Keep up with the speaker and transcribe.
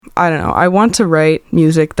I don't know. I want to write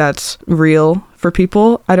music that's real for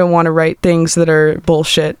people. I don't want to write things that are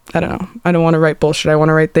bullshit. I don't know. I don't want to write bullshit. I want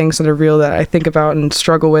to write things that are real that I think about and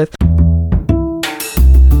struggle with.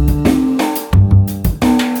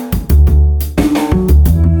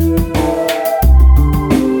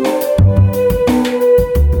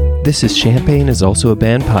 This is Champagne is Also a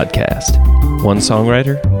Band podcast. One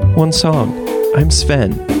songwriter, one song. I'm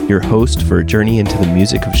Sven, your host for a journey into the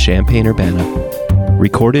music of Champaign-Urbana.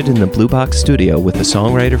 Recorded in the Blue Box studio with a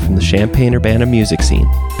songwriter from the Champaign-Urbana music scene,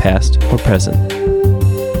 past or present.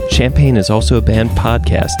 Champagne is Also a Band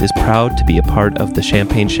podcast is proud to be a part of the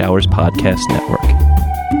Champagne Showers podcast network.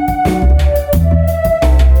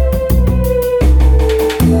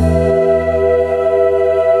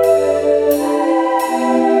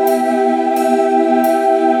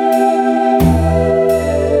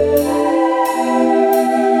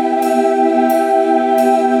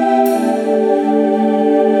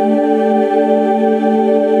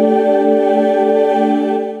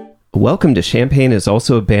 Welcome to Champagne is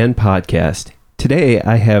Also a Band podcast. Today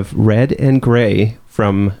I have Red and Gray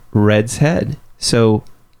from Red's Head. So,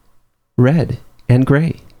 Red and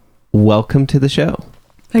Gray, welcome to the show.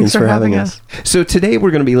 Thanks for having us. So today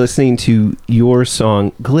we're going to be listening to your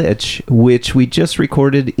song Glitch, which we just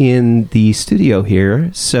recorded in the studio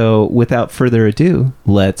here. So without further ado,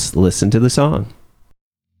 let's listen to the song.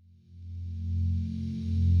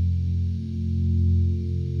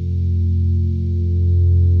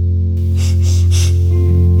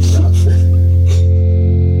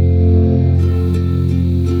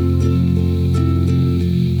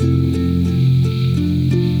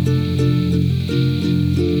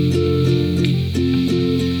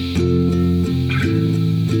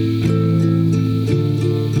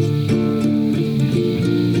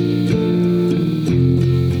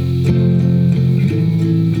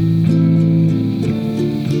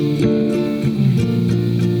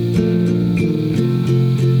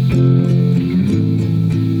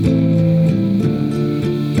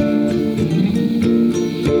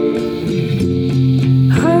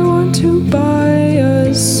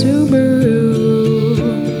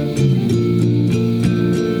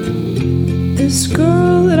 This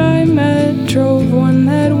girl that I met drove one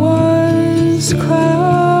that was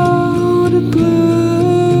cloud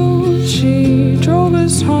blue. She drove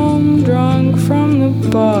us home drunk from the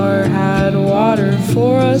bar, had water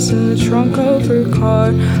for us in the trunk of her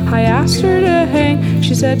car. I asked her to hang,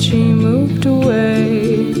 she said she moved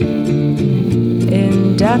away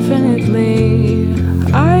indefinitely.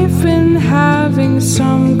 I've been having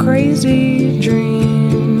some crazy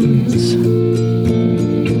dreams,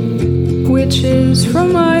 witches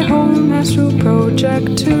from my home astral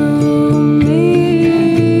project to me.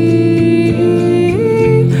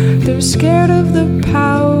 They're scared of the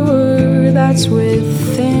power that's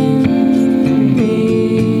within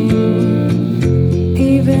me.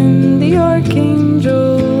 Even the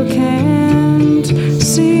archangel can't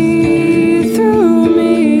see through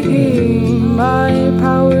me. My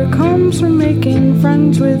power comes from making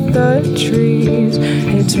friends with the trees.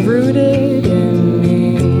 It's rooted in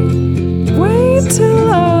me. Wait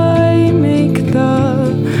till I make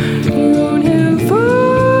the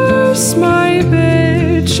universe my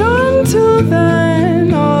bitch. Until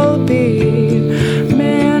then I'll be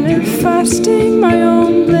manifesting my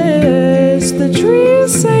own bliss. The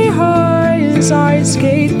trees say hi as I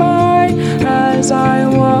skate by, as I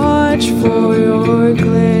watch for your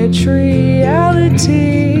glitch.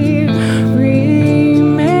 Reality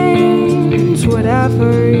remains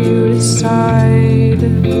whatever you decide.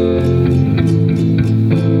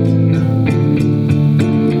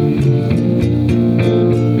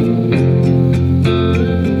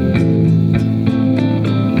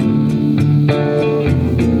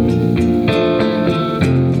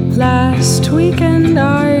 Last weekend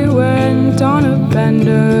I went on a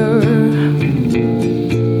bender.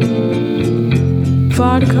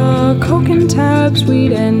 Vodka, coke and tabs,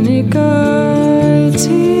 weed and nicotine.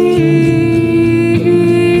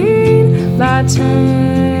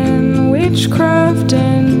 Latin witchcraft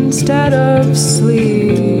instead of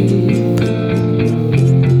sleep.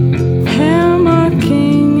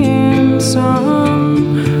 Hammocking in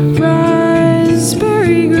some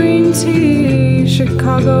raspberry green tea.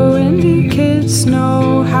 Chicago indie kids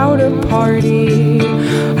know how to party.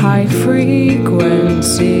 High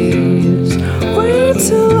frequencies. Wait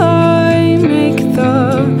till I make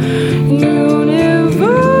the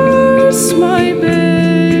universe my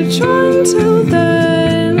bitch. Until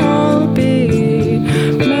then I'll be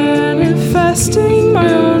manifesting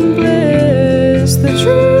my own bliss. The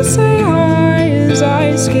trees say hi as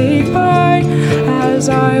I skate by, as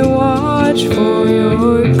I watch for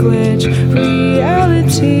your glitch.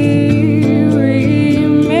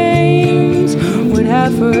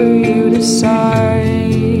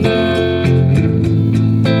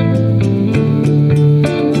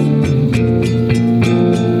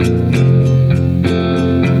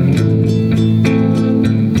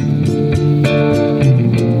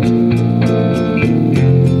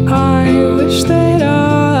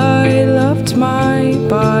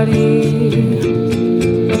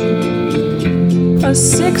 a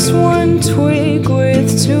 6'1" twig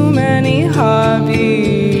with too many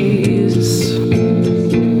hobbies.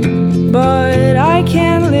 But I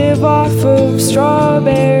can't live off of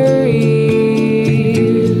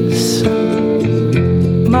strawberries.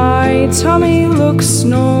 My tummy looks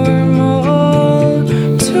normal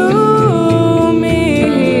to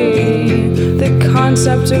me. The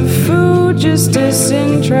concept of food just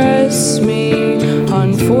disinterests me,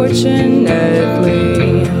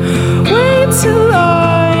 unfortunately. Wait till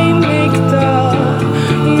I make the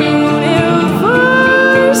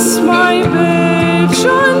universe my bitch.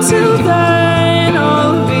 Until then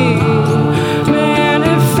I'll be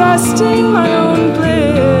manifesting my own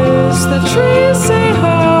bliss. The trees say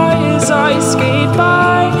hi as I skate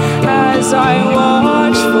by, as I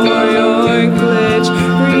watch for your glitch.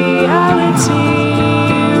 Reality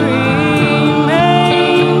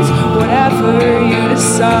remains whatever you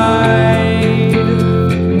decide.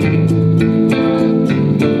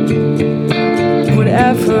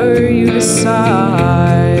 Whatever you decide.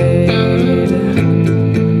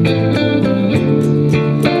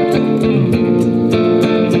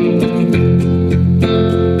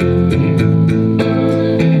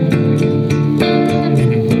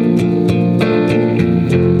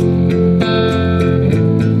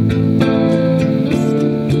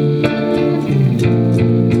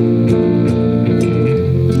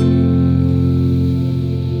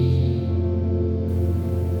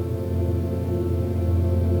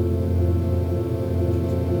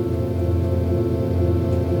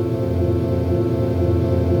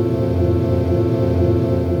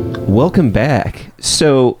 Welcome back.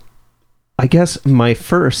 So, I guess my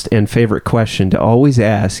first and favorite question to always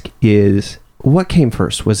ask is, what came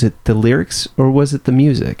first? Was it the lyrics or was it the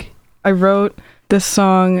music? I wrote this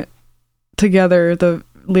song together, the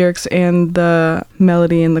lyrics and the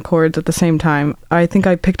melody and the chords at the same time. I think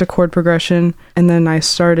I picked a chord progression and then I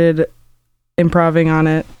started improvising on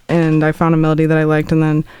it and I found a melody that I liked and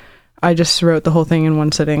then I just wrote the whole thing in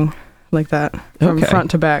one sitting. Like that, from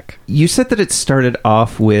front to back. You said that it started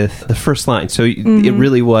off with the first line. So it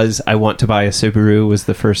really was, I want to buy a Subaru was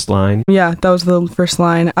the first line. Yeah, that was the first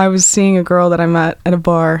line. I was seeing a girl that I met at a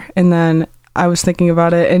bar, and then I was thinking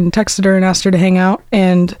about it and texted her and asked her to hang out,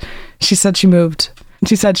 and she said she moved.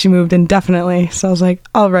 She said she moved indefinitely. So I was like,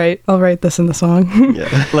 I'll write this in the song.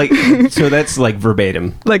 Yeah. Like, so that's like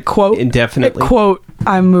verbatim. Like quote. Indefinitely. Quote,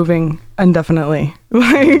 I'm moving indefinitely.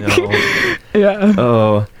 Like, no. Yeah.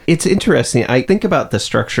 Oh, it's interesting. I think about the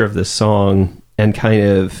structure of this song and kind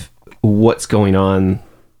of what's going on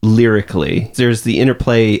lyrically. There's the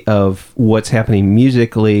interplay of what's happening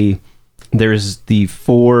musically. There's the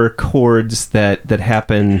four chords that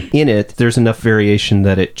happen in it. There's enough variation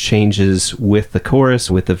that it changes with the chorus,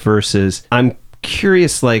 with the verses. I'm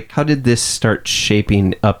curious, like, how did this start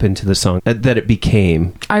shaping up into the song that it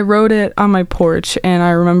became? I wrote it on my porch, and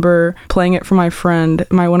I remember playing it for my friend,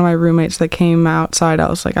 one of my roommates that came outside. I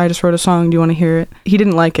was like, I just wrote a song. Do you want to hear it? He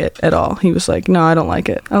didn't like it at all. He was like, no, I don't like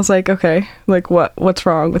it. I was like, okay, like what's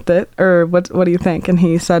wrong with it? Or what do you think? And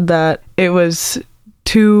he said that it was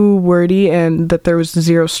too wordy and that there was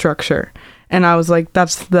zero structure. And I was like,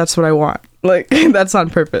 that's what I want. Like, that's on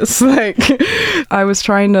purpose. Like, I was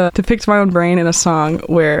trying to fix my own brain in a song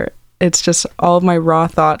where it's just all of my raw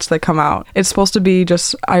thoughts that come out. It's supposed to be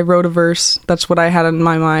just, I wrote a verse. That's what I had in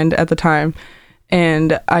my mind at the time.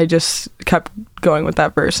 And I just kept going with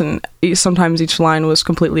that verse. And sometimes each line was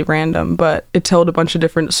completely random, but it told a bunch of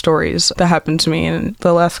different stories that happened to me in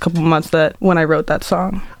the last couple months when I wrote that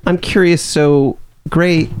song. I'm curious. So,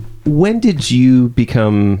 Gray, when did you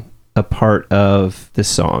become a part of this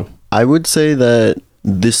song? I would say that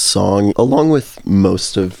this song, along with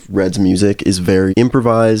most of Red's music, is very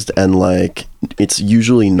improvised and like it's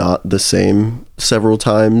usually not the same several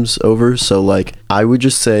times over. So like I would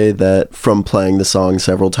just say that from playing the song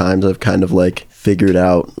several times, I've kind of like figured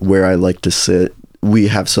out where I like to sit. We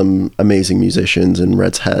have some amazing musicians in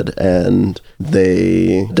Red's head and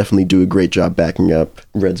they definitely do a great job backing up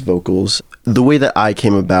Red's vocals. The way that I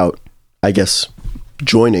came about, I guess,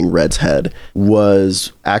 joining Red's head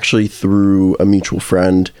was actually through a mutual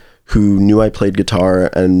friend who knew I played guitar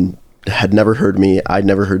and had never heard me. I'd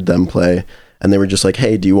never heard them play. And they were just like,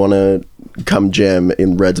 hey, do you want to come jam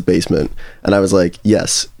in Red's basement? And I was like,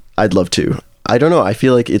 yes, I'd love to. I don't know. I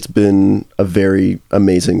feel like it's been a very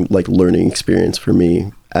amazing like learning experience for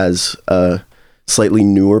me as a slightly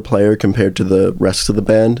newer player compared to the rest of the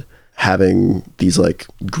band, having these like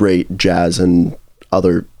great jazz and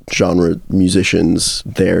other genre musicians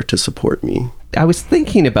there to support me. I was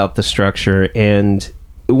thinking about the structure, and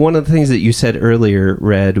one of the things that you said earlier,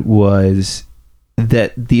 Red, was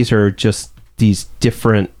that these are just these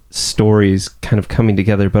different stories kind of coming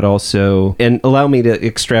together, but also, and allow me to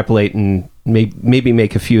extrapolate and maybe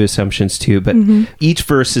make a few assumptions too, but each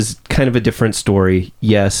verse is kind of a different story,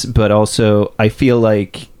 yes, but also I feel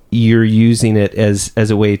like you're using it as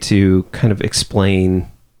a way to kind of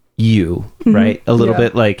explain you, right? A little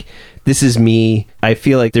bit like, this is me. I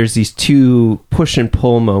feel like there's these two push and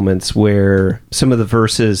pull moments where some of the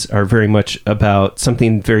verses are very much about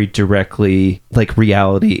something very directly like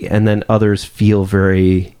reality, and then others feel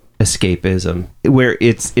very escapism, where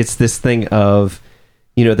it's this thing of,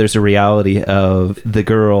 you know, there's a reality of the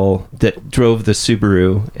girl that drove the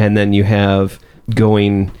Subaru, and then you have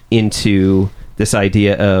going into this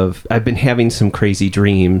idea of, I've been having some crazy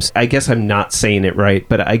dreams. I guess I'm not saying it right,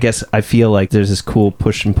 but I guess I feel like there's this cool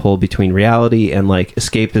push and pull between reality and like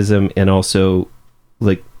escapism, and also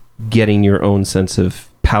like getting your own sense of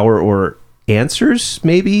power or answers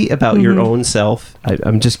maybe about your own self.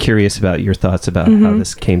 I'm just curious about your thoughts about how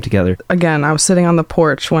this came together. Again, I was sitting on the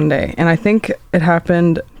porch one day, and I think it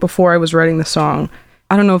happened before I was writing the song.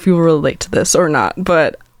 I don't know if you will relate to this or not,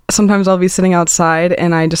 but sometimes I'll be sitting outside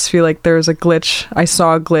and I just feel like there's a glitch. I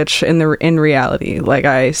saw a glitch in reality. Like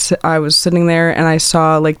I was sitting there and I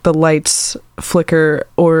saw like the lights flicker,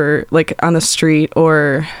 or like on the street,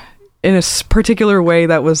 or in a particular way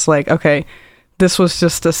that was like, okay, this was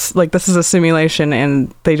just this is a simulation,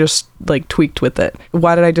 and they just like tweaked with it.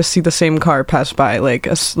 Why did I just see the same car pass by like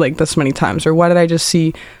this many times? Or why did I just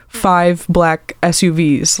see 5 black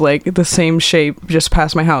SUVs like the same shape just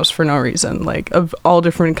pass my house for no reason, like of all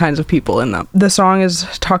different kinds of people in them? The song is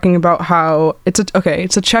talking about how it's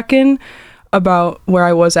a check-in about where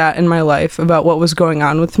I was at in my life, about what was going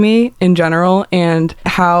on with me in general, and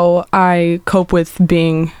how I cope with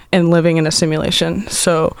being and living in a simulation.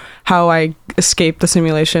 So how I escape the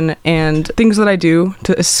simulation, and things that I do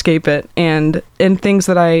to escape it, and things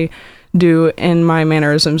that I do in my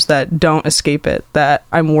mannerisms that don't escape it, that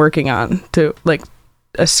I'm working on to like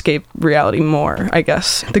escape reality more, I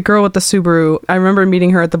guess. The girl with the Subaru, I remember meeting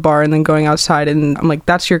her at the bar and then going outside, and I'm like,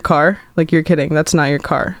 that's your car? Like, you're kidding, that's not your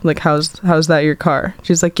car. Like, how's that your car?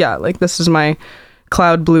 She's like, yeah, like this is my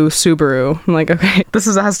cloud blue Subaru. I'm like, okay,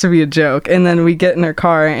 has to be a joke. And then we get in her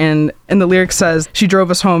car, and the lyric says she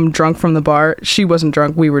drove us home drunk from the bar. She wasn't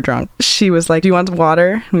drunk, we were drunk. She was like, do you want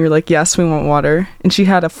water? And we were like, yes, we want water. And she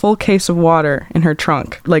had a full case of water in her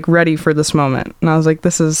trunk, like ready for this moment. And I was like,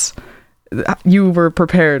 you were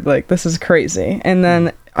prepared, like this is crazy. And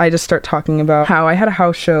then I just start talking about how I had a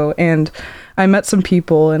house show, and I met some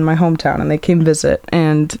people in my hometown, and they came visit,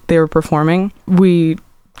 and they were performing. We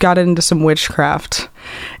got into some witchcraft,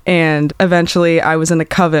 and eventually I was in a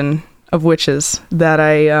coven of witches that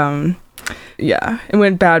it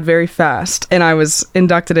went bad very fast, and I was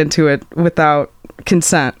inducted into it without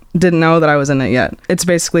consent. Didn't know that I was in it yet. It's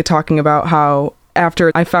basically talking about how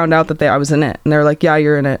after I found out that I was in it, and they're like, yeah,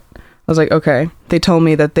 you're in it. I was like, okay. They told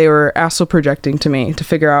me that they were astral projecting to me to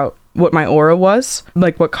figure out what my aura was,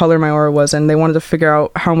 like what color my aura was, and they wanted to figure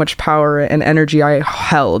out how much power and energy I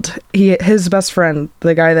held. His best friend,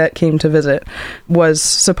 the guy that came to visit, was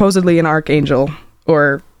supposedly an archangel,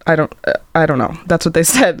 or I don't know. That's what they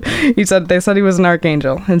said. They said he was an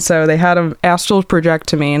archangel, and so they had him astral project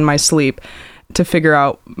to me in my sleep to figure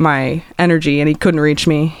out my energy, and he couldn't reach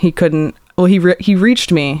me. He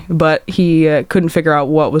reached me, but he couldn't figure out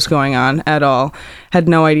what was going on at all. Had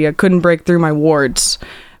no idea. Couldn't break through my wards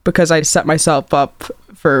because I set myself up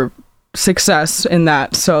for success in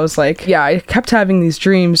that. So I was like, yeah, I kept having these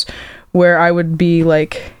dreams where I would be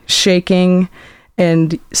like shaking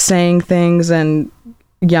and saying things and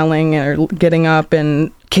yelling or getting up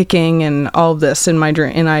and kicking and all of this in my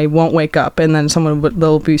dream, and I won't wake up, and then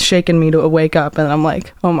they'll be shaking me to wake up, and I'm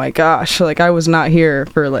like, oh my gosh, like I was not here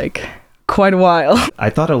for like quite a while. I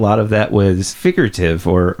thought a lot of that was figurative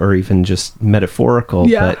or even just metaphorical,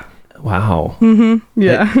 but wow.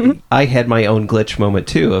 Yeah. I had my own glitch moment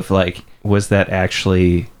too of like, was that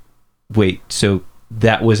actually, so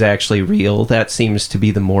that was actually real? That seems to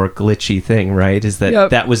be the more glitchy thing, right? Is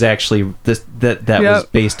that that was actually was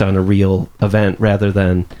based on a real event rather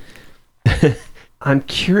than... I'm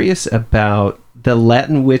curious about the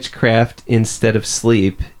Latin witchcraft instead of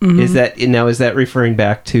sleep. Is that referring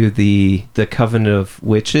back to the Coven of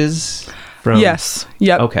Witches? Yes.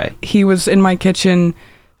 Yep. Okay. He was in my kitchen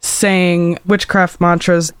saying witchcraft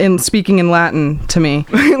mantras and speaking in Latin to me.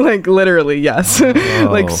 Like literally, yes.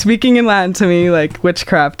 Like speaking in Latin to me, like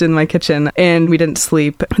witchcraft in my kitchen. And we didn't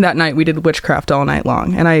sleep. That night we did witchcraft all night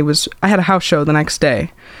long. And I had a house show the next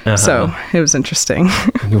day. So it was interesting.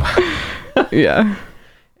 Yeah.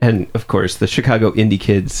 And of course, the Chicago indie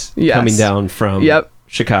kids coming down from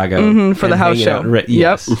Chicago. Mm-hmm, for the house show.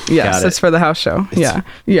 Yes, it's for the house show. Yeah.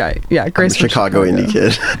 Grace from Chicago indie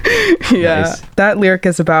kid. Yeah, nice. That lyric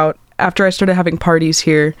is about after I started having parties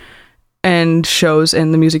here and shows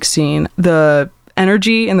in the music scene, the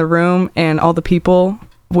energy in the room and all the people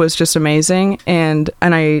was just amazing. And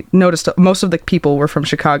I noticed most of the people were from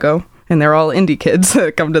Chicago. And they're all indie kids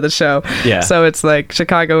that come to the show. Yeah. So it's like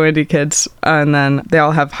Chicago indie kids, and then they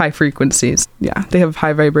all have high frequencies. Yeah, they have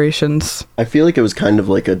high vibrations. I feel like it was kind of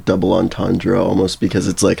like a double entendre almost, because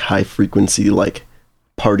it's like high frequency, like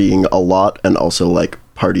partying a lot, and also like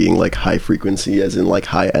partying like high frequency, as in like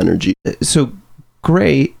high energy. So,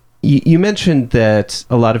 Gray, you mentioned that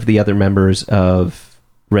a lot of the other members of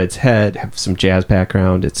Red's Head have some jazz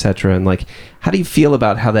background, etc. And like, how do you feel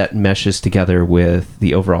about how that meshes together with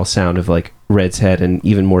the overall sound of like Red's Head, and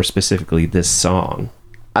even more specifically this song?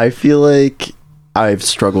 I feel like I've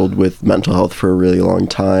struggled with mental health for a really long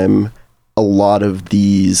time. A lot of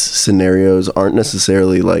these scenarios aren't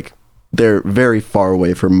necessarily like, they're very far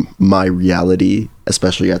away from my reality,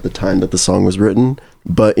 especially at the time that the song was written,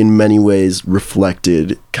 but in many ways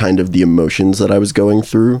reflected kind of the emotions that I was going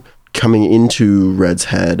through. Coming into Red's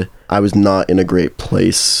Head, I was not in a great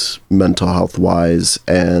place mental health wise,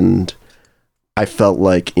 and I felt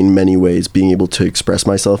like in many ways being able to express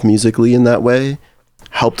myself musically in that way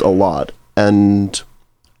helped a lot. And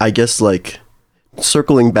I guess like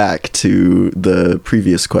circling back to the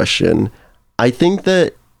previous question, I think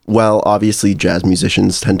that while obviously jazz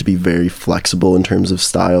musicians tend to be very flexible in terms of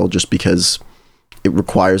style, just because it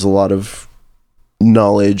requires a lot of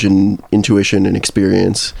knowledge and intuition and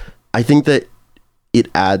experience, I think that it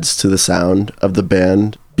adds to the sound of the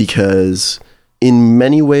band, because in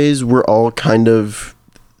many ways we're all kind of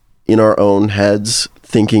in our own heads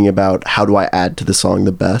thinking about how do I add to the song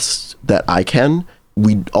the best that I can.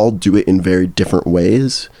 We all do it in very different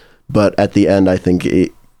ways, but at the end I think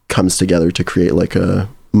it comes together to create like a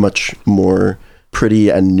much more pretty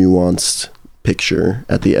and nuanced picture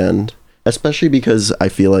at the end, especially because I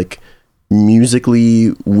feel like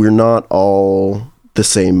musically we're not all the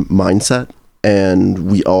same mindset, and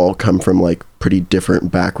we all come from like pretty different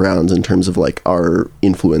backgrounds in terms of like our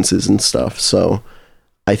influences and stuff. So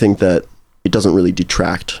I think that it doesn't really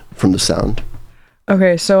detract from the sound.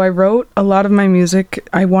 Okay, so I wrote a lot of my music.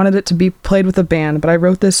 I wanted it to be played with a band, but I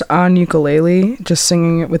wrote this on ukulele, just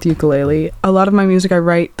singing it with ukulele. A lot of my music, I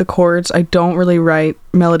write the chords. I don't really write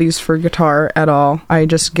melodies for guitar at all. I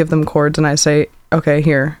just give them chords and I say, okay,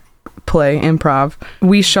 here, play, improv.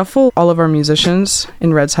 We shuffle all of our musicians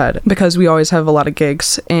in Red's Head because we always have a lot of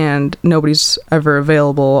gigs and nobody's ever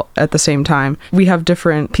available at the same time. We have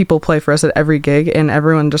different people play for us at every gig and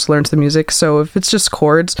everyone just learns the music. So if it's just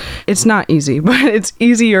chords, it's not easy, but it's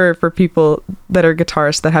easier for people that are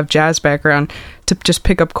guitarists that have jazz background to just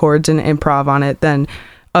pick up chords and improv on it than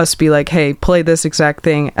us be like, hey, play this exact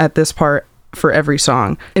thing at this part for every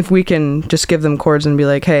song. If we can just give them chords and be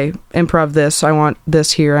like, hey, improv this, I want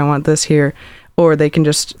this here, I want this here, or they can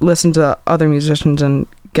just listen to other musicians and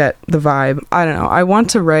get the vibe. I don't know. I want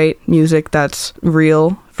to write music that's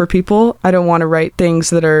real for people. I don't want to write things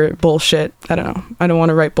that are bullshit. I don't know. I don't want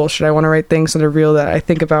to write bullshit. I want to write things that are real that I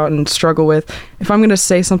think about and struggle with. If I'm going to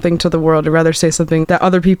say something to the world, I'd rather say something that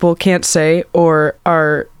other people can't say or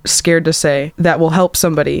are scared to say that will help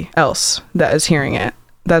somebody else that is hearing it.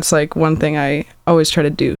 That's like one thing I always try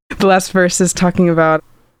to do. The last verse is talking about,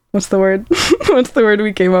 what's the word? What's the word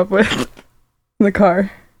we came up with in the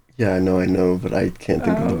car? Yeah, I know, but I can't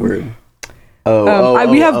think of the word.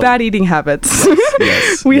 We have bad eating habits.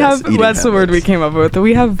 Yes, that's habits. The word we came up with.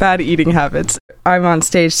 We have bad eating habits. I'm on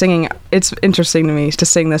stage singing. It's interesting to me to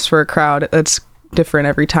sing this for a crowd that's different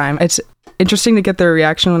every time. It's interesting to get their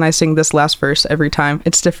reaction when I sing this last verse every time.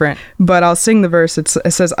 It's different. But I'll sing the verse. It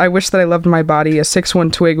says, I wish that I loved my body, a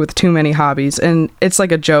 6'1" twig with too many hobbies. And it's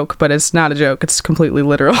like a joke, but it's not a joke. It's completely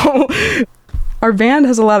literal. Our band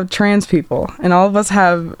has a lot of trans people, and all of us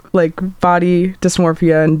have like body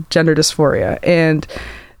dysmorphia and gender dysphoria. And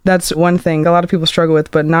that's one thing a lot of people struggle with,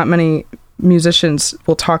 but not many musicians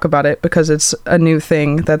will talk about it because it's a new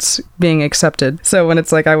thing that's being accepted. So when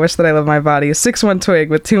it's like, I wish that I loved my body, a 6'1" twig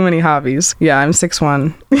with too many hobbies. Yeah, I'm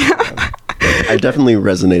 6'1". I definitely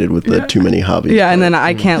resonated with the too many hobbies. Yeah, and then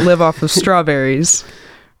I can't live off of strawberries.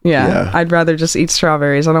 Yeah, I'd rather just eat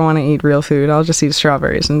strawberries. I don't want to eat real food. I'll just eat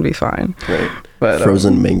strawberries and be fine. Right. But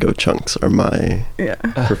frozen mango chunks are my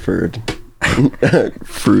preferred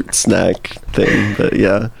fruit snack thing. But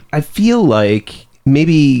yeah, I feel like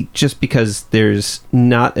maybe just because there's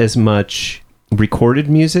not as much recorded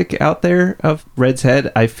music out there of Red's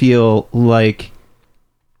Head, I feel like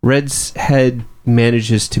Red's Head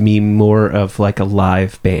manages to be more of like a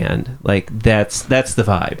live band. Like that's the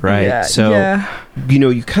vibe, right? Yeah, so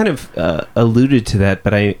you kind of alluded to that,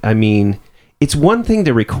 but I mean, it's one thing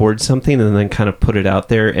to record something and then kind of put it out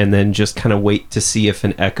there and then just kind of wait to see if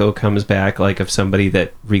an echo comes back, like of somebody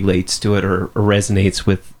that relates to it or resonates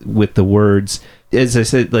with the words. As I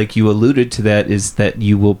said, like you alluded to that, is that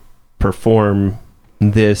you will perform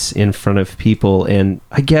this in front of people. And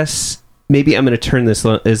I guess maybe I'm going to turn this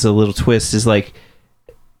as a little twist, is like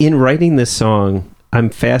in writing this song,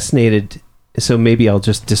 I'm fascinated. So maybe I'll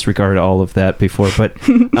just disregard all of that before, but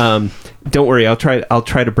don't worry, I'll try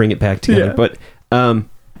to bring it back together. Yeah. But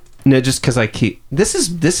no, just because I keep this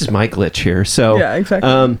is my glitch here. So yeah,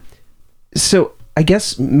 exactly. So I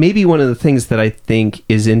guess maybe one of the things that I think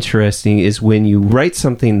is interesting is when you write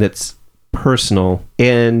something that's personal,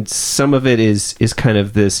 and some of it is kind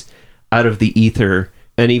of this out of the ether,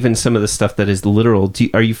 and even some of the stuff that is literal.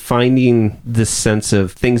 Are you finding this sense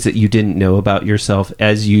of things that you didn't know about yourself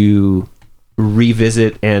as you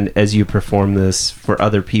revisit and as you perform this for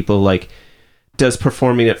other people? Like, does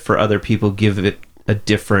performing it for other people give it a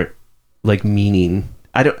different like meaning?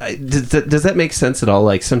 Does that make sense at all?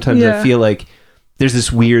 Like sometimes I feel like there's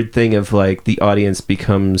this weird thing of like the audience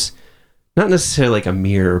becomes not necessarily like a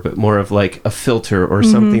mirror, but more of like a filter or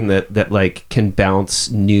something that like can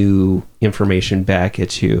bounce new information back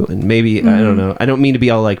at you. And maybe I don't know, I don't mean to be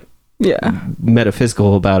all like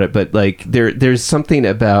metaphysical about it, but like there's something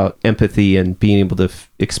about empathy and being able to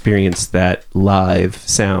experience that live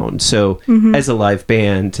sound. So as a live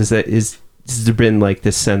band, has there been like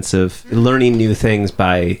this sense of learning new things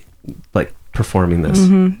by like performing this?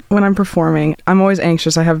 When I'm performing, I'm always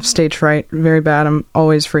anxious. I have stage fright very bad. I'm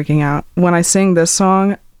always freaking out. When I sing this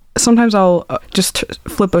song, sometimes I'll just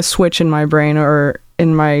flip a switch in my brain or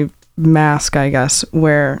in my mask, I guess,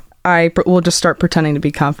 where I will just start pretending to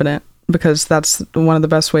be confident, because that's one of the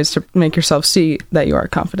best ways to make yourself see that you are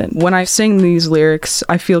confident. When I sing these lyrics,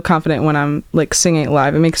 I feel confident when I'm like singing it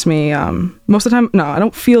live. It makes me most of the time, no, I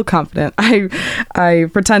don't feel confident. I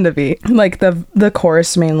pretend to be. Like the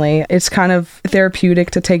chorus mainly, it's kind of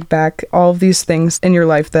therapeutic to take back all of these things in your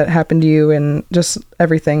life that happened to you and just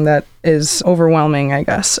everything that is overwhelming, I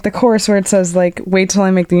guess. The chorus where it says like, wait till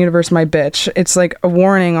I make the universe my bitch, it's like a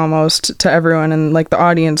warning almost to everyone and like the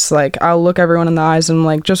audience. Like I'll look everyone in the eyes and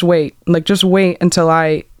like just wait until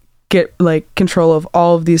I get like control of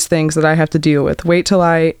all of these things that I have to deal with. Wait till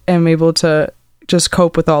I am able to just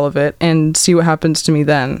cope with all of it and see what happens to me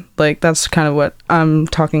then. Like that's kind of what I'm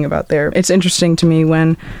talking about there. It's interesting to me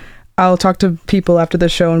when I'll talk to people after the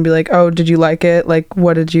show and be like, oh, did you like it? Like,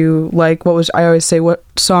 what did you like? I always say, what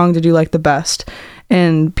song did you like the best?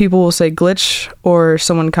 And people will say Glitch or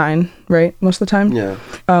Someone Kind, right? Most of the time. Yeah.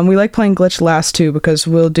 We like playing Glitch last too, because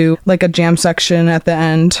we'll do like a jam section at the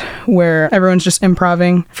end where everyone's just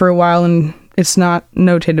improvising for a while and it's not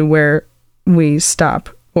notated where we stop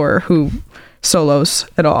or who solos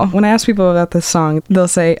at all. When I ask people about this song, they'll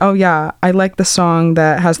say, oh yeah, I like the song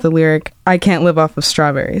that has the lyric, I can't live off of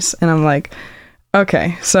strawberries. And I'm like,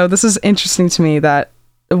 okay, so this is interesting to me that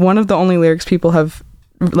one of the only lyrics people have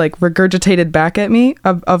like regurgitated back at me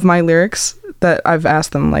of my lyrics that I've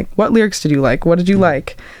asked them, like, what lyrics did you like? What did you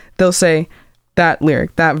like? They'll say that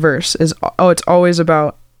lyric, that verse is, it's always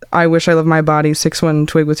about, I wish I loved my body, 6'1"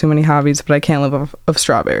 twig with too many hobbies, but I can't live off of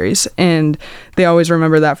strawberries. And they always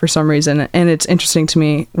remember that for some reason. And it's interesting to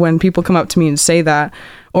me when people come up to me and say that,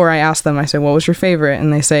 or I ask them, I say, what was your favorite?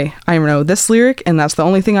 And they say, I know this lyric, and that's the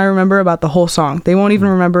only thing I remember about the whole song. They won't even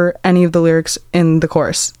remember any of the lyrics in the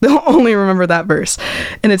chorus. They'll only remember that verse.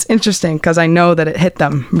 And it's interesting because I know that it hit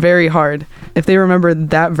them very hard. If they remember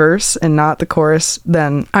that verse and not the chorus,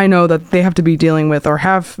 then I know that they have to be dealing with or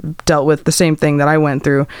have dealt with the same thing that I went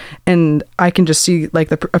through. And I can just see like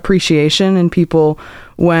the appreciation in people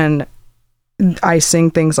when I sing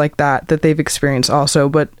things like that they've experienced also.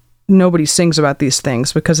 But nobody sings about these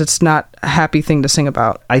things because it's not a happy thing to sing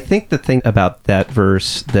about. I think the thing about that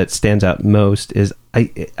verse that stands out most is I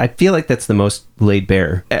feel like that's the most laid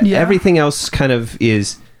bare. Yeah. Everything else kind of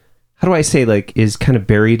is, how do I say, like, is kind of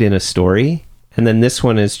buried in a story. And then this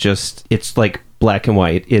one is just, it's like black and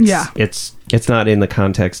white. It's not in the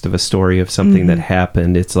context of a story of something that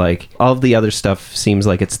happened. It's like all of the other stuff seems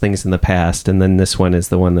like it's things in the past, and then this one is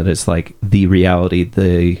the one that is like the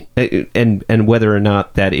reality, and whether or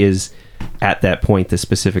not that is at that point the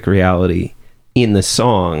specific reality in the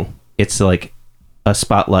song, it's like a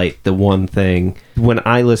spotlight, the one thing. When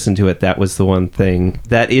I listened to it, that was the one thing.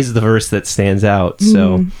 That is the verse that stands out.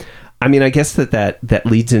 So I mean, I guess that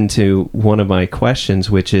leads into one of my questions,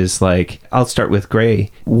 which is like, I'll start with Gray.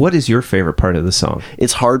 What is your favorite part of the song?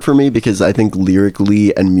 It's hard for me because I think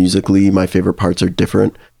lyrically and musically, my favorite parts are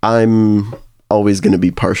different. I'm always going to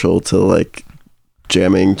be partial to like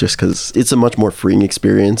jamming just because it's a much more freeing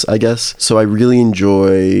experience, I guess. So I really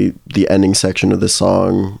enjoy the ending section of the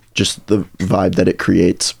song, just the vibe that it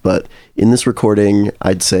creates. But in this recording,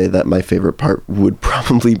 I'd say that my favorite part would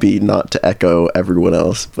probably be, not to echo everyone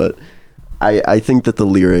else, but I think that the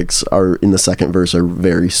lyrics are in the second verse are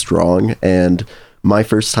very strong. And my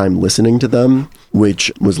first time listening to them,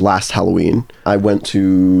 which was last Halloween, I went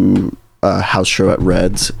to a house show at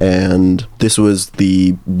Red's, and this was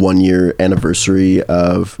the 1-year anniversary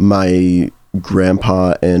of my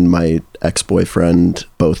grandpa and my ex-boyfriend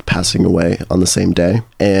both passing away on the same day,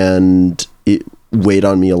 and it weighed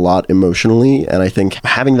on me a lot emotionally. And I think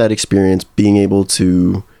having that experience, being able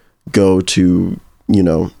to go to, you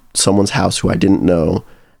know, someone's house who I didn't know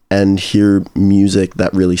and hear music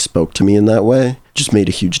that really spoke to me in that way just made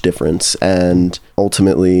a huge difference. And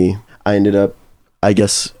ultimately I ended up, I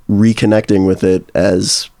guess, reconnecting with it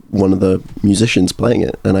as one of the musicians playing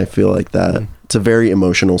it. And I feel like that it's a very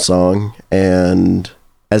emotional song. And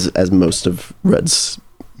as most of Red's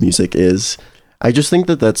music is, I just think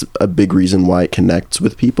that that's a big reason why it connects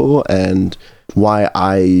with people and why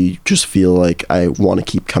I just feel like I want to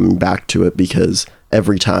keep coming back to it, because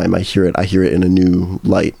every time I hear it in a new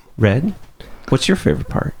light. Red, what's your favorite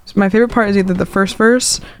part? My favorite part is either the first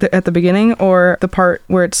verse at the beginning or the part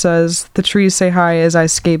where it says, "The trees say hi as I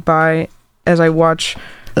skate by, as I watch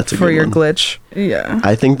for your glitch." Yeah.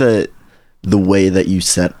 I think that the way that you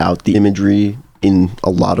set out the imagery in a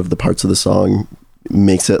lot of the parts of the song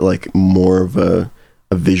makes it like more of a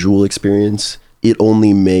visual experience. It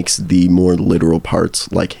only makes the more literal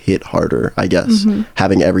parts like hit harder, I guess. Mm-hmm.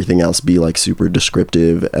 Having everything else be like super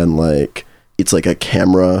descriptive and like it's like a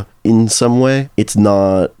camera in some way. It's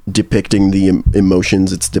not depicting the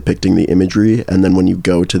emotions, it's depicting the imagery. And then when you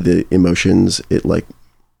go to the emotions, it like,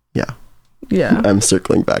 yeah. I'm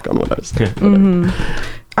circling back on what I was saying. Mm-hmm.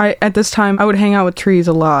 At this time, I would hang out with trees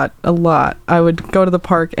a lot. I would go to the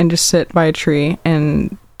park and just sit by a tree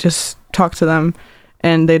and just talk to them,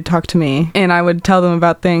 and they'd talk to me, and I would tell them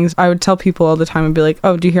about things. I would tell people all the time and be like,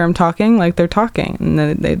 "Oh, do you hear them talking? Like, they're talking." And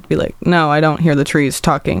then they'd be like, "No, I don't hear the trees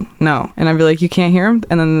talking. No." And I'd be like, "You can't hear them?"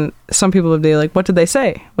 And then some people would be like, "What did they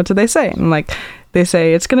say? What did they say?" And I'm like, they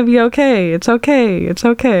say, "It's gonna be okay. It's okay. It's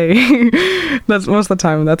okay." That's most of the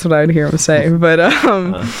time. That's what I'd hear them say. But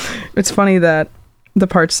it's funny that the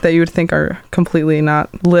parts that you would think are completely not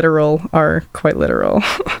literal are quite literal.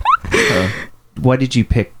 Why did you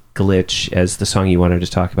pick Glitch as the song you wanted to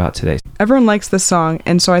talk about today? Everyone likes this song,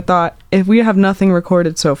 and so I thought, if we have nothing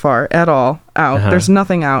recorded so far at all out, there's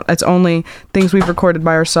nothing out. It's only things we've recorded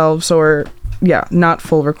by ourselves, or not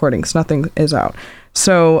full recordings. Nothing is out.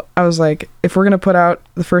 So I was like, if we're gonna put out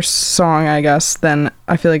the first song, I guess, then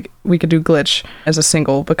I feel like we could do Glitch as a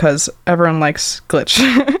single, because everyone likes Glitch.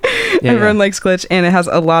 Everyone likes Glitch, and it has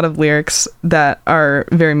a lot of lyrics that are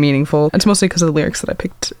very meaningful. It's mostly because of the lyrics that I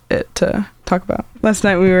picked it to talk about. Last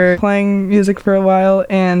night we were playing music for a while,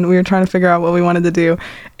 and we were trying to figure out what we wanted to do,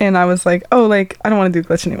 and I was like, "Oh, like, I don't want to do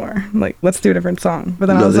Glitch anymore. Like, let's do a different song." But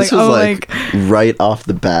then I was like, "Oh, like right off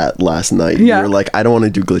the bat last night, you were like, I don't want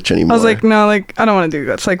to do Glitch anymore." I was like, "No, like, I don't want to do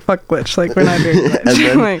Glitch. Like, fuck Glitch. Like, we're not doing Glitch." And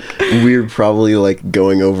then like, we were probably like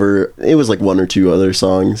going over, it was like one or two other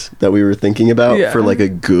songs that we were thinking about for like a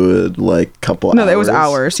good like couple hours. No, it was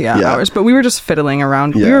hours. Hours. But we were just fiddling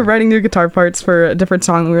around. We were writing new guitar parts for a different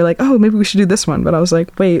song. We were like, "Oh, maybe we should do this one." But I was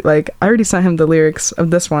like, wait, like, I already sent him the lyrics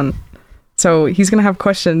of this one, so he's gonna have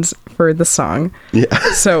questions for this song.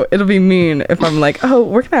 So it'll be mean if I'm like, "Oh,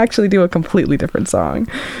 we're gonna actually do a completely different song."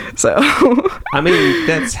 So I mean,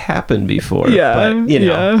 that's happened before. But,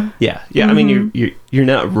 Mm-hmm. I mean, you're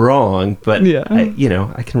not wrong, but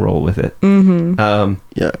I can roll with it. Mm-hmm.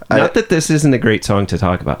 Not that this isn't a great song to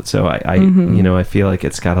talk about. So I feel like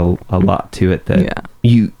it's got a lot to it that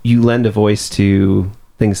you lend a voice to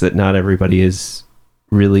things that not everybody is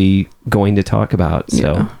really going to talk about.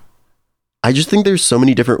 So I just think there's so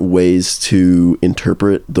many different ways to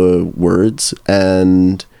interpret the words,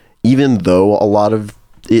 and even though a lot of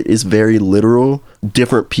it is very literal,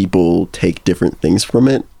 different people take different things from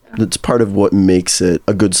it. That's part of what makes it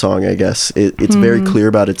a good song, I guess. It's very clear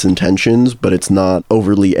about its intentions, but it's not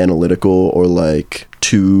overly analytical or like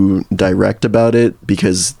too direct about it,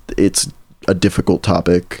 because it's a difficult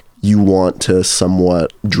topic. You want to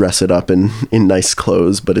somewhat dress it up in nice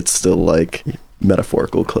clothes, but it's still like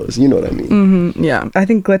metaphorical clothes. You know what I mean? Mm-hmm. Yeah. I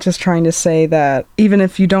think Glitch is trying to say that even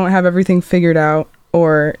if you don't have everything figured out,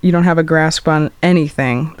 or you don't have a grasp on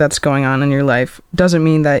anything that's going on in your life, doesn't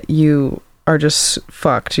mean that you are just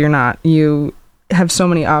fucked. You're not. You have so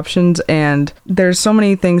many options, and there's so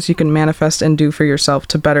many things you can manifest and do for yourself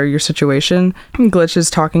to better your situation. Glitch is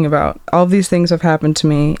talking about all of these things have happened to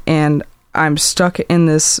me, and I'm stuck in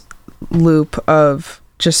this loop of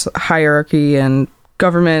just hierarchy and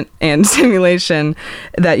government and simulation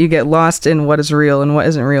that you get lost in what is real and what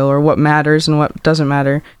isn't real, or what matters and what doesn't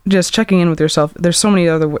matter. Just checking in with yourself. There's so many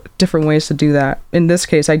other different ways to do that. In this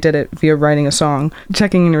case, I did it via writing a song.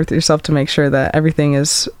 Checking in with yourself to make sure that everything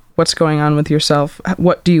is what's going on with yourself.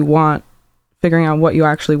 What do you want? Figuring out what you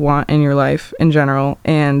actually want in your life in general,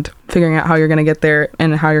 and figuring out how you're going to get there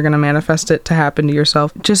and how you're going to manifest it to happen to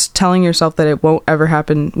yourself. Just telling yourself that it won't ever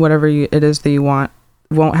happen. Whatever it is that you want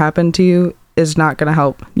won't happen to you is not going to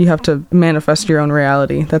help. You have to manifest your own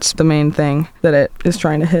reality. That's the main thing that it is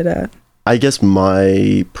trying to hit at. I guess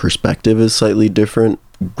my perspective is slightly different.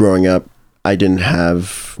 Growing up, I didn't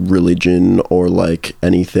have religion or like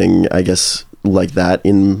anything, I guess, like that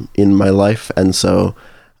in my life. And so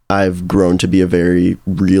I've grown to be a very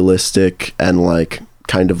realistic and like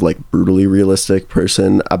kind of like brutally realistic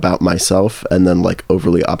person about myself, and then like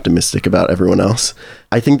overly optimistic about everyone else.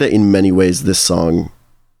 I think that in many ways this song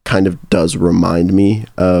kind of does remind me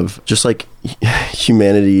of just like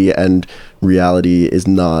humanity, and reality is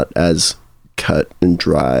not as cut and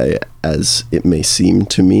dry as it may seem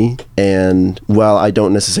to me. And while I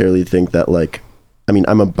don't necessarily think that like, I mean,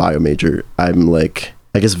 I'm a bio major, I'm like,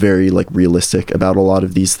 I guess very like realistic about a lot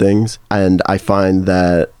of these things. And I find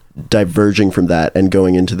that diverging from that and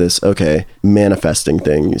going into this, okay, manifesting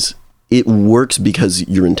things, it works because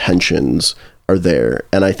your intentions are there.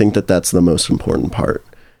 And I think that that's the most important part,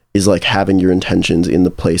 is like having your intentions in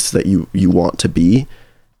the place that you want to be.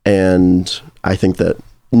 And I think that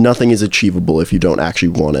nothing is achievable if you don't actually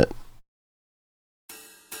want it.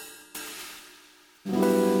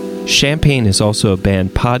 Champaign is also a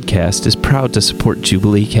band podcast is proud to support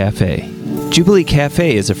Jubilee Cafe. Jubilee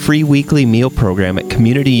Cafe is a free weekly meal program at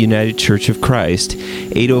Community United Church of Christ,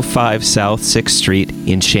 805 South 6th Street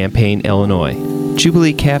in Champaign, Illinois.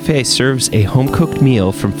 Jubilee Cafe serves a home-cooked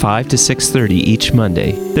meal from 5 to 6:30 each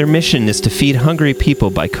Monday. Their mission is to feed hungry people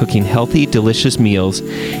by cooking healthy, delicious meals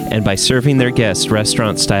and by serving their guests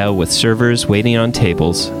restaurant-style with servers waiting on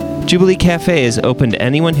tables. Jubilee Cafe is open to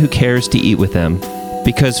anyone who cares to eat with them.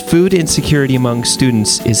 Because food insecurity among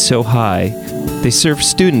students is so high, they serve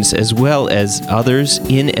students as well as others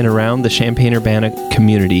in and around the Champaign-Urbana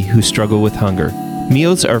community who struggle with hunger.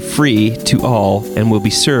 Meals are free to all and will be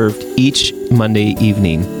served each Monday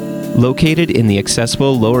evening, located in the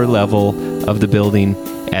accessible lower level of the building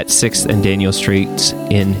at 6th and Daniel Streets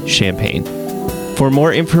in Champaign. For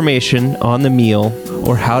more information on the meal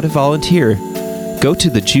or how to volunteer, go to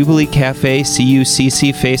the Jubilee Cafe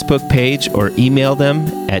CUCC Facebook page or email them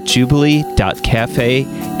at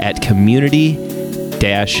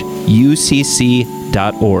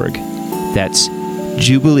jubilee.cafe@community-ucc.org. That's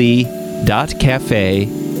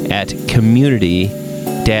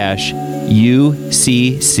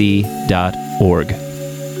jubilee.cafe@community-ucc.org.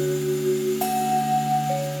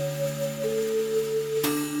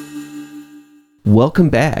 Welcome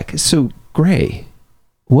back. So, Gray,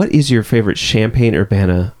 what is your favorite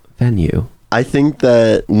Champaign-Urbana venue? I think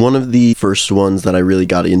that one of the first ones that I really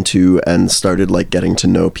got into and started like getting to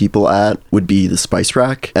know people at would be the Spice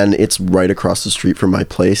Rack, and it's right across the street from my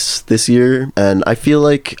place this year. And I feel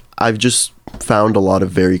like I've just found a lot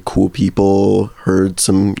of very cool people, heard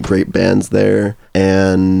some great bands there,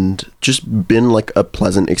 and just been like a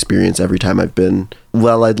pleasant experience every time I've been.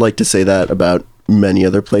 Well, I'd like to say that about many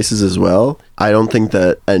other places as well. I don't think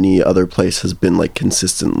that any other place has been like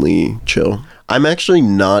consistently chill. I'm actually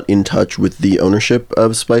not in touch with the ownership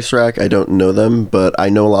of Spice Rack. I don't know them, but I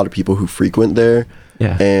know a lot of people who frequent there.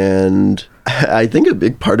 Yeah. And I think a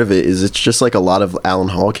big part of it is it's just like a lot of Allen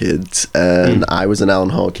Hall kids, and I was an Allen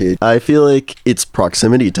Hall kid. I feel like its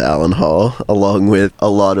proximity to Allen Hall, along with a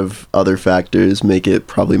lot of other factors, make it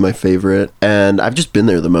probably my favorite. And I've just been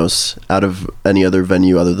there the most out of any other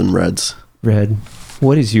venue other than Red's. Red,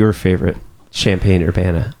 what is your favorite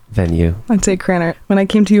Champaign-Urbana venue? I'd say Cranert. When I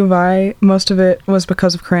came to U of I, most of it was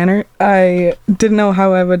because of Cranert. I didn't know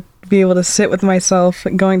how I would be able to sit with myself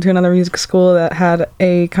going to another music school that had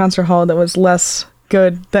a concert hall that was less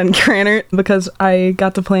good than Cranert, because I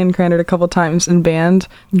got to play in Cranert a couple times in band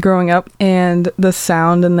growing up, and the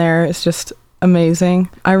sound in there is just amazing.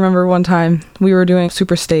 I remember one time we were doing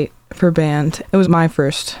Super State for band. It was my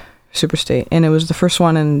first Superstate, and it was the first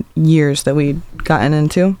one in years that we'd gotten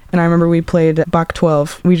into. And I remember we played Bach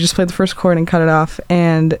 12. We just played the first chord and cut it off,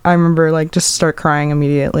 and I remember like just start crying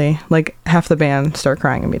immediately. Like half the band start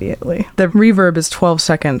crying immediately. The reverb is 12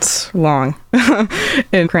 seconds long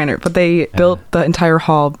in Cranert, but they built the entire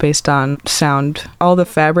hall based on sound. All the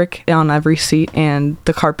fabric on every seat and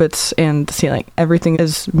the carpets and the ceiling, everything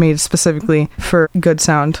is made specifically for good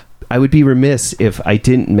sound. I would be remiss if I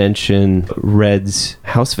didn't mention Red's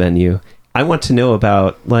house venue. I want to know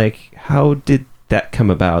about, like, how did that come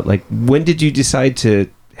about? Like, when did you decide to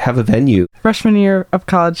have a venue? Freshman year of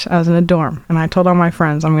college, I was in a dorm, and I told all my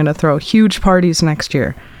friends I'm going to throw huge parties next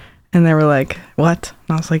year. And they were like, what?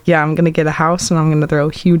 And I was like, yeah, I'm going to get a house, and I'm going to throw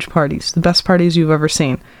huge parties. The best parties you've ever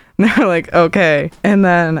seen. And they were like, okay. And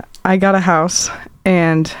then I got a house,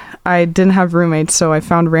 and I didn't have roommates, so I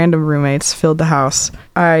found random roommates, filled the house.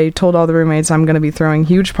 I told all the roommates I'm going to be throwing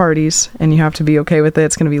huge parties, and you have to be okay with it.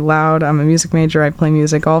 It's going to be loud. I'm a music major. I play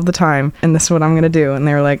music all the time, and this is what I'm going to do. And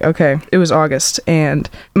they were like, okay. It was August, and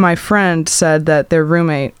my friend said that their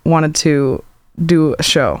roommate wanted to do a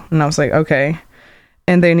show, and I was like, okay.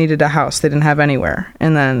 And they needed a house. They didn't have anywhere.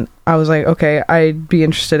 And then I was like, okay, I'd be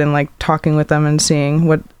interested in like talking with them and seeing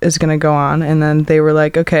what is going to go on. And then they were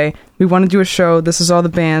like, okay, we want to do a show. This is all the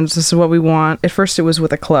bands. This is what we want. At first it was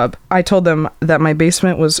with a club. I told them that my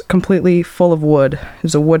basement was completely full of wood. It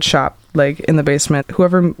was a wood shop, like in the basement.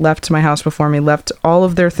 Whoever left my house before me left all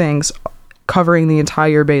of their things covering the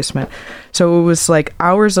entire basement. So it was like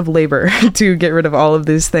hours of labor to get rid of all of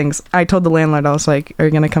these things. I told the landlord, I was like, are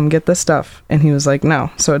you going to come get this stuff? And he was like,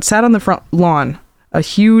 no. So it sat on the front lawn, a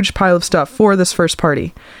huge pile of stuff for this first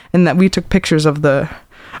party. And that we took pictures of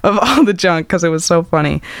all the junk because it was so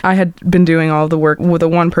funny. I had been doing all the work with the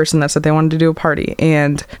one person that said they wanted to do a party.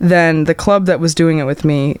 And then the club that was doing it with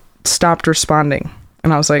me stopped responding.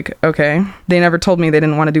 And I was like, okay. They never told me they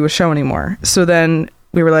didn't want to do a show anymore. So then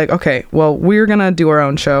we were like, okay, well, we're going to do our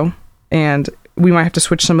own show, and we might have to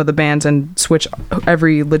switch some of the bands and switch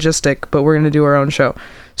every logistic, but we're going to do our own show.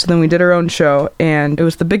 So then we did our own show, and it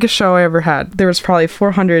was the biggest show I ever had. There was probably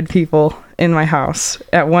 400 people in my house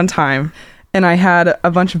at one time, and I had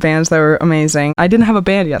a bunch of bands that were amazing. I didn't have a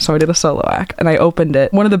band yet, so I did a solo act, and I opened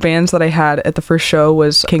it. One of the bands that I had at the first show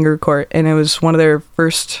was Kangaroo Court, and it was one of their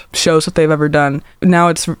first shows that they've ever done. Now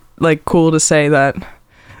it's like cool to say that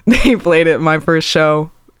they played it my first show,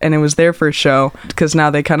 and it was their first show, because now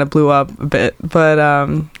they kind of blew up a bit. But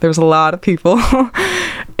there was a lot of people,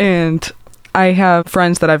 and I have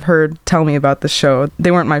friends that I've heard tell me about this show. They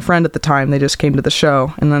weren't my friend at the time. They just came to the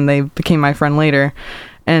show, and then they became my friend later.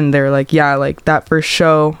 And they're like, yeah, like that first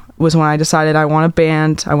show was when I decided I want a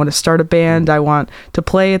band. I want to start a band. I want to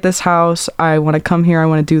play at this house. I want to come here. I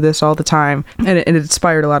want to do this all the time. And it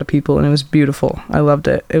inspired a lot of people, and it was beautiful. I loved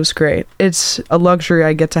it. It was great. It's a luxury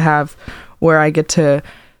I get to have, where I get to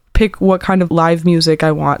pick what kind of live music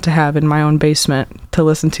I want to have in my own basement to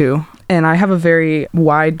listen to. And I have a very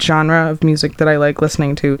wide genre of music that I like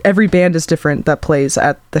listening to. Every band is different that plays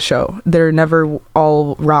at the show. They're never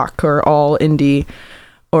all rock or all indie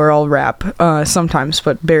or all rap, sometimes,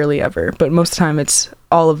 but barely ever. But most of the time, it's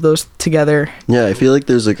all of those together. Yeah, I feel like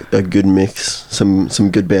there's a good mix, some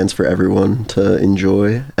good bands for everyone to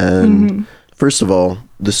enjoy. And first of all,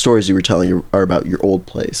 the stories you were telling are about your old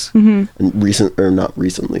place. And not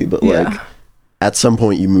recently, but like at some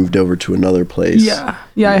point you moved over to another place. Yeah,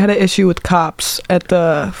 I had an issue with cops at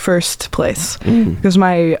the first place because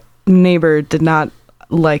my neighbor did not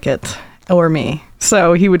like it, or me.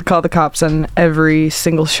 So he would call the cops on every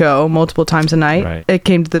single show multiple times a night. Right. It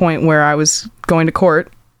came to the point where I was going to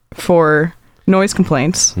court for noise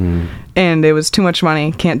complaints, and it was too much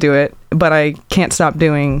money, can't do it, but I can't stop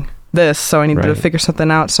doing this, so I needed to figure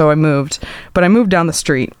something out, so I moved. But I moved down the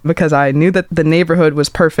street because I knew that the neighborhood was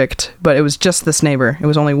perfect, but it was just this neighbor. It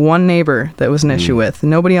was only one neighbor that was an issue with.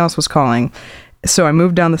 Nobody else was calling. So I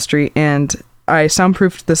moved down the street, and I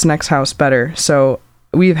soundproofed this next house better, so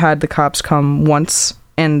we've had the cops come once,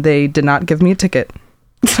 and they did not give me a ticket.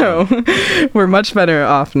 So we're much better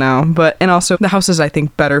off now. And also, the house is, I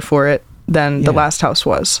think, better for it than the last house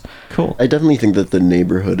was. Cool. I definitely think that the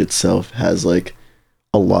neighborhood itself has, like,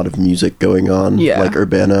 a lot of music going on. Yeah. Like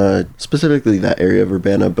Urbana, specifically that area of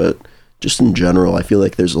Urbana, but just in general, I feel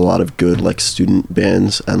like there's a lot of good, like, student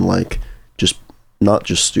bands and, like, just, not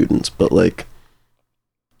just students, but, like,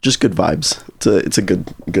 just good vibes. It's a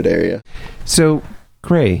good area. So,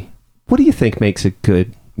 Gray, what do you think makes a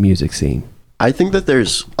good music scene? I think that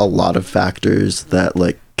there's a lot of factors that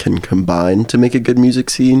like can combine to make a good music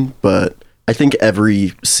scene, but I think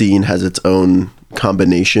every scene has its own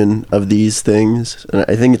combination of these things. And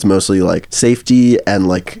I think it's mostly like safety and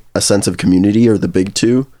like a sense of community are the big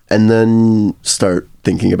two. and then start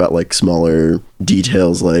thinking about like smaller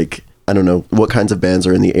details, like, I don't know, what kinds of bands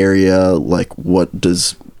are in the area, like what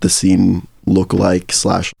does the scene look like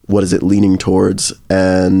 / what is it leaning towards.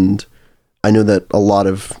 And I know that a lot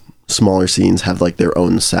of smaller scenes have like their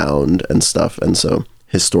own sound and stuff, and so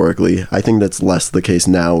historically I think that's less the case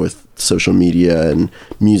now with social media, and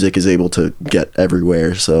music is able to get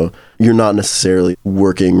everywhere, so you're not necessarily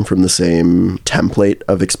working from the same template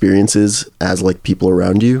of experiences as like people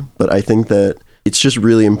around you. But I think that it's just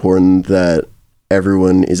really important that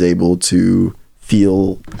everyone is able to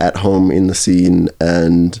feel at home in the scene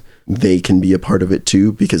and they can be a part of it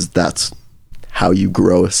too, because that's how you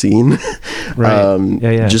grow a scene.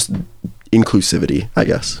 Right. Just inclusivity, I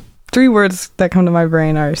guess. 3 words that come to my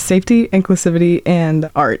brain are safety, inclusivity, and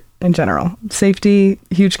art in general. Safety,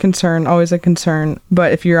 huge concern, always a concern.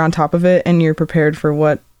 But if you're on top of it and you're prepared for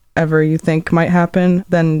whatever you think might happen,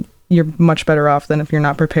 then you're much better off than if you're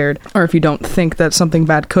not prepared. Or if you don't think that something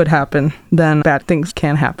bad could happen, then bad things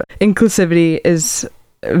can happen. Inclusivity is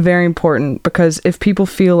very important, because if people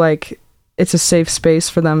feel like it's a safe space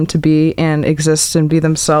for them to be and exist and be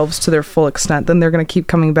themselves to their full extent, then they're going to keep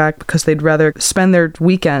coming back, because they'd rather spend their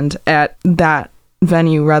weekend at that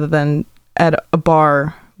venue rather than at a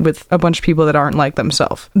bar with a bunch of people that aren't like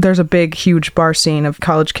themselves. There's a big, huge bar scene of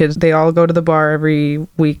college kids. They all go to the bar every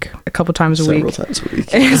week, a couple times a week.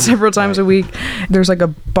 Several times a week. There's like a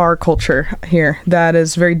bar culture here that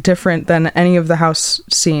is very different than any of the house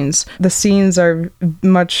scenes. The scenes are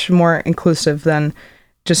much more inclusive than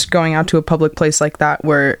just going out to a public place like that,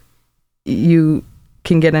 where you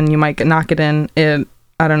can get in, you might not get in.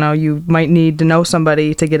 I don't know, you might need to know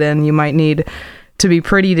somebody to get in. You might need to be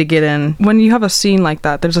pretty to get in. When you have a scene like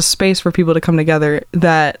that, there's a space for people to come together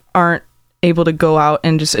that aren't able to go out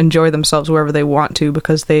and just enjoy themselves wherever they want to,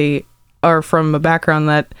 because they are from a background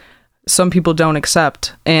that some people don't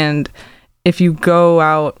accept. And if you go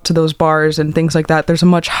out to those bars and things like that, there's a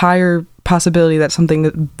much higher possibility that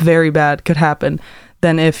something very bad could happen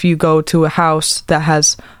than if you go to a house that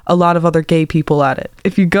has a lot of other gay people at it.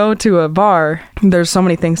 If you go to a bar, there's so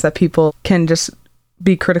many things that people can just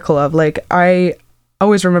be critical of. Like, I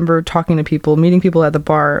always remember talking to people, meeting people at the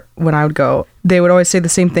bar when I would go. They would always say the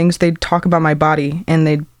same things. They'd talk about my body and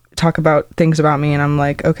they'd talk about things about me, and I'm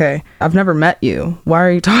like, okay, I've never met you. Why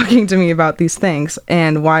are you talking to me about these things?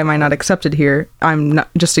 And why am I not accepted here? I'm not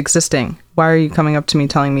just existing. Why are you coming up to me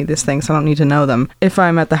telling me these things? I don't need to know them. If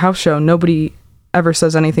I'm at the house show, nobody ever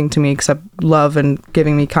says anything to me except love and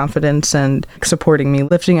giving me confidence and supporting me,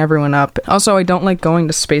 lifting everyone up. Also, I don't like going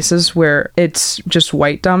to spaces where it's just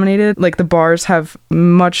white dominated. Like, the bars have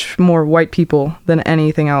much more white people than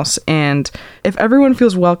anything else, and if everyone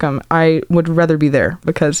feels welcome, I would rather be there,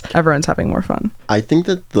 because everyone's having more fun. I think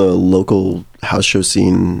that the local house show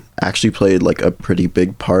scene actually played like a pretty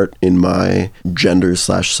big part in my gender /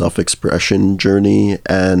 self-expression journey,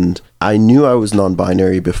 and I knew I was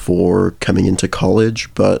non-binary before coming into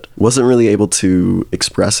college, but wasn't really able to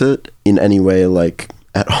express it in any way, like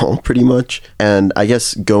at all, pretty much. And I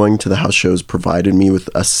guess going to the house shows provided me with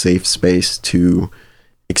a safe space to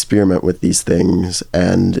experiment with these things,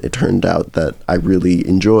 and it turned out that I really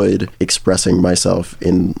enjoyed expressing myself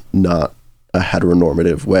in not a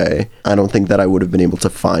heteronormative way. I don't think that I would have been able to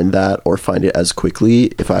find that or find it as quickly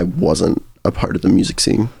if I wasn't a part of the music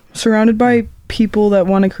scene. Surrounded by people that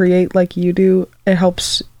want to create like you do, it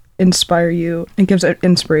helps inspire you. It gives it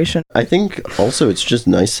inspiration. I think also it's just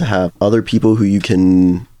nice to have other people who you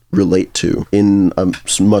can relate to in a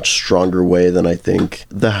much stronger way than I think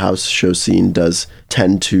the house show scene does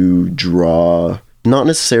tend to draw. Not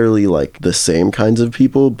necessarily like the same kinds of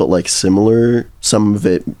people, but like similar. Some of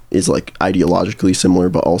it is like ideologically similar,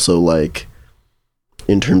 but also like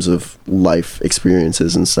in terms of life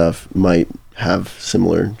experiences and stuff might have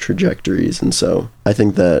similar trajectories. And so I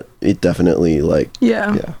think that it definitely like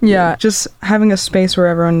yeah, just having a space where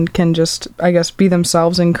everyone can just, I guess, be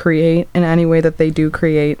themselves and create in any way that they do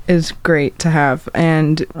create is great to have.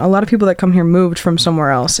 And a lot of people that come here moved from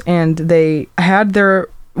somewhere else, and they had their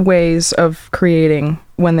ways of creating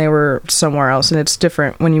when they were somewhere else, and it's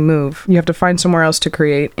different when you move. You have to find somewhere else to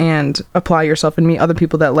create and apply yourself and meet other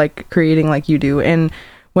people that like creating like you do. And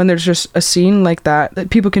when there's just a scene like that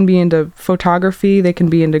people can be into photography, they can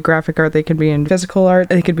be into graphic art, they can be in physical art,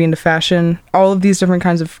 they could be into fashion. All of these different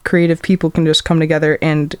kinds of creative people can just come together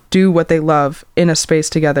and do what they love in a space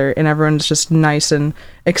together, and everyone's just nice and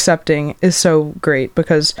accepting is so great.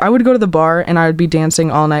 Because I would go to the bar and I would be dancing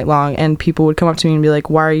all night long, and people would come up to me and be like,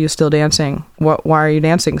 why are you still dancing? Why are you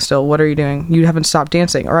dancing still? What are you doing? You haven't stopped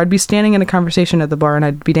dancing. Or I'd be standing in a conversation at the bar and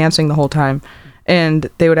I'd be dancing the whole time, and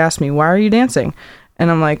they would ask me, why are you dancing? And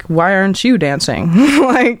I'm like, why aren't you dancing?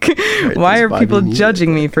 Like, Right, why this are people vibey judging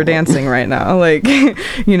me music, for come on. dancing right now? Like,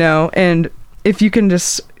 you know, and if you can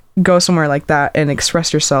just go somewhere like that and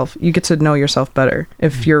express yourself, you get to know yourself better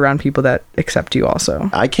if you're around people that accept you also.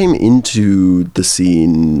 I came into the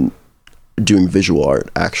scene doing visual art,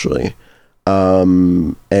 actually.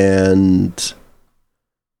 And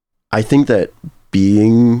I think that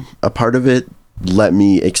being a part of it let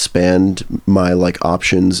me expand my like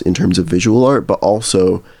options in terms of visual art, but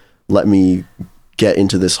also let me get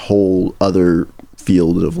into this whole other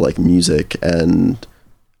field of like music. And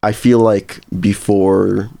I feel like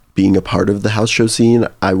before being a part of the house show scene,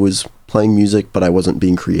 I was playing music, but I wasn't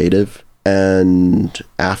being creative. And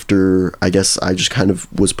after, I guess I just kind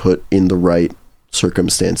of was put in the right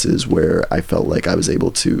circumstances where I felt like I was able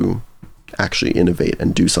to actually innovate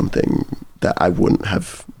and do something that I wouldn't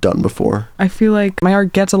have done before. I feel like my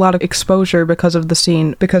art gets a lot of exposure because of the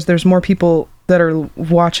scene, because there's more people that are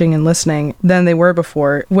watching and listening than they were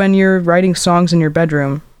before. When you're writing songs in your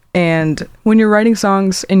bedroom, and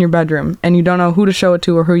you don't know who to show it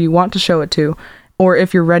to or who you want to show it to, or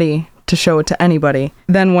if you're ready to show it to anybody,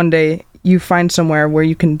 then one day you find somewhere where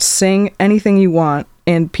you can sing anything you want,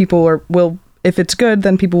 and people will, if it's good,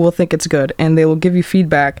 then people will think it's good, and they will give you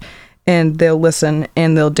feedback, and they'll listen,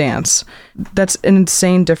 and they'll dance. That's an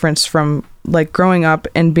insane difference from like growing up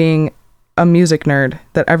and being a music nerd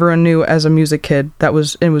that everyone knew as a music kid. It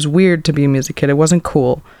was weird to be a music kid. It wasn't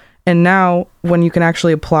cool. And now when you can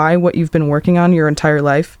actually apply what you've been working on your entire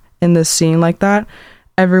life in this scene like that,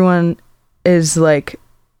 everyone is like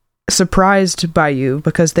surprised by you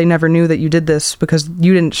because they never knew that you did this, because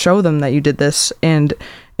you didn't show them that you did this, and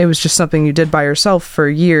it was just something you did by yourself for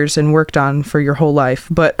years and worked on for your whole life.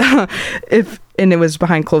 But and it was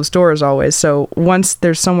behind closed doors always. So once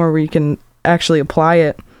there's somewhere where you can actually apply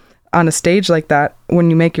it on a stage like that, when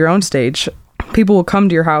you make your own stage, people will come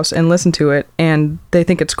to your house and listen to it, and they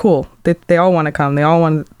think it's cool. They all want to come. They all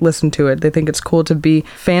want to listen to it. They think it's cool to be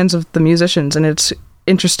fans of the musicians, and it's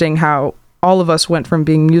interesting how all of us went from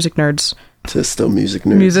being music nerds To still music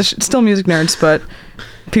nerds. Still music nerds, but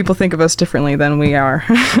people think of us differently than we are.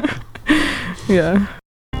 Yeah.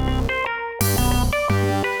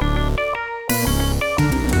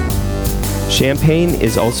 Champaign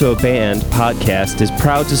is also a band podcast is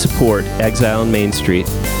proud to support Exile on Main Street.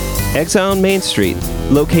 Exile on Main Street,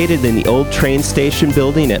 located in the old train station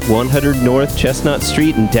building at 100 North Chestnut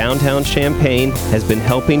Street in downtown Champaign, has been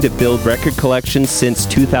helping to build record collections since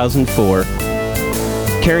 2004.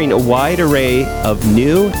 Carrying a wide array of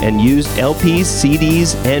new and used LPs,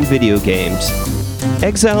 CDs, and video games.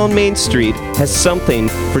 Exile on Main Street has something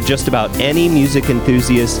for just about any music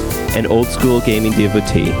enthusiast and old-school gaming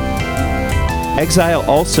devotee. Exile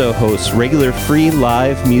also hosts regular free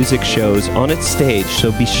live music shows on its stage, so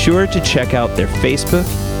be sure to check out their Facebook,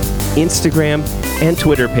 Instagram, and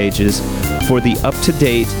Twitter pages for the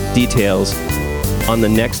up-to-date details on the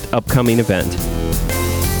next upcoming event.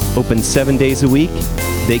 Open 7 days a week,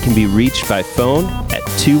 they can be reached by phone at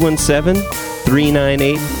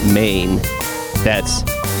 217-398-MAIN. That's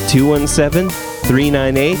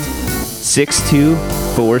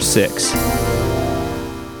 217-398-6246.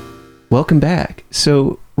 Welcome back.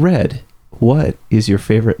 So, Red, what is your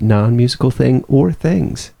favorite non-musical thing or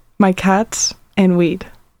things? My cats and weed.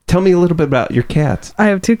 Tell me a little bit about your cats. I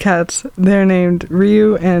have two cats. They're named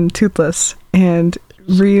Ryu and Toothless. And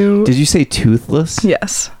Ryu... Did you say toothless?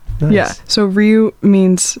 Yes. Nice. Yeah. So Ryu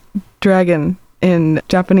means dragon in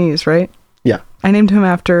Japanese, right? Yeah. I named him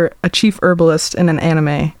after a chief herbalist in an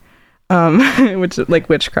anime, which is like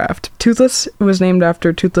witchcraft. Toothless was named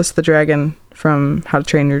after Toothless the dragon from How to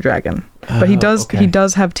Train Your Dragon. But he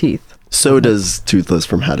does have teeth. So does Toothless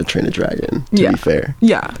from How to Train a Dragon, to be fair.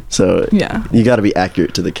 Yeah. So you got to be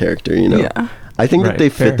accurate to the character, you know? Yeah. I think that they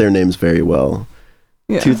fit their names very well.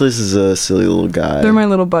 Yeah. Toothless is a silly little guy. They're my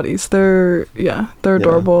little buddies. They're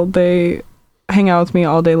adorable. Yeah. They hang out with me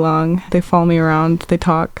all day long. They follow me around. They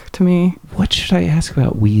talk to me. What should I ask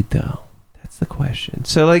about weed, though? That's the question.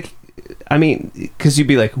 So, like, I mean, because you'd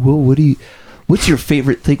be like, well, what's your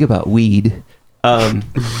favorite thing about weed?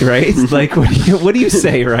 Right? Like, what do you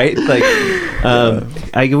say, right? Like,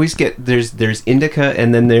 I always get, there's indica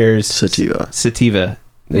and then there's sativa.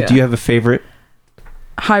 Yeah. Do you have a favorite?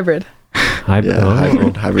 Hybrid.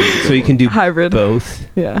 Hybrid. So you can do hybrid. Both.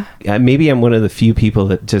 Yeah. Maybe I'm one of the few people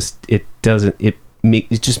that just it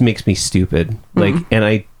just makes me stupid. Like, and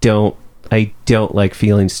I don't like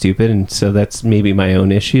feeling stupid, and so that's maybe my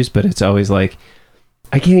own issues. But it's always like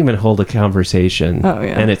I can't even hold a conversation. Oh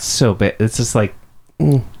yeah. And it's so bad. It's just like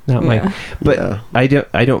not my. But I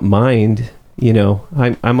don't mind you know,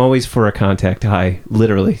 I'm always for a contact high,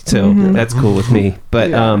 literally. So that's cool with me. But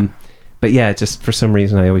yeah, just for some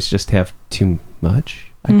reason I always just have too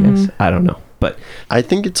much, I guess. I don't know. But I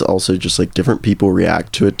think it's also just like different people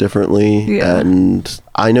react to it differently. And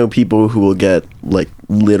I know people who will get like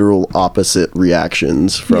literal opposite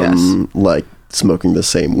reactions from like smoking the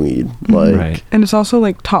same weed. Like, and it's also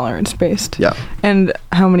like tolerance based. Yeah. And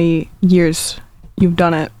how many years you've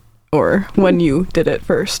done it or when you did it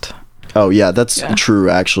first. Oh yeah, that's true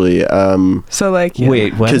actually. So like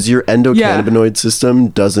wait, what? Because your endocannabinoid system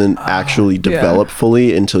doesn't actually develop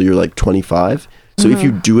fully until you're like 25. So if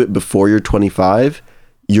you do it before you're 25,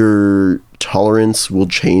 your tolerance will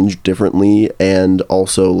change differently, and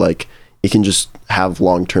also like it can just have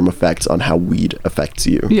long-term effects on how weed affects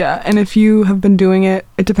you. Yeah, and if you have been doing it,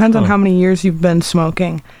 it depends on how many years you've been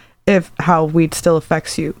smoking, if how weed still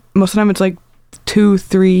affects you. Most of the time it's like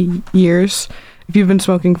 2-3 years. If you've been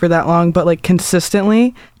smoking for that long, but like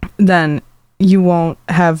consistently, then you won't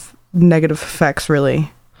have negative effects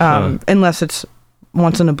really, unless it's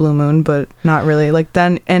once in a blue moon, but not really. Like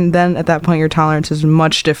then at that point, your tolerance is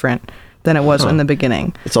much different than it was in the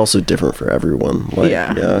beginning. It's also different for everyone. Like,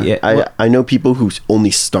 yeah. I know people who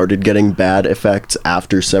only started getting bad effects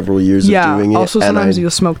after several years of doing it. Also, sometimes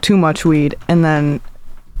you'll smoke too much weed and then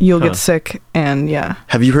you'll get sick. And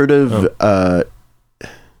Have you heard of?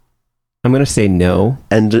 I'm gonna say no.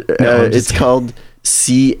 And it's called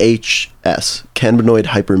CHS, cannabinoid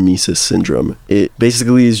hyperemesis syndrome. It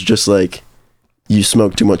basically is just like you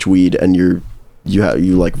smoke too much weed and you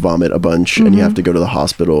like vomit a bunch and you have to go to the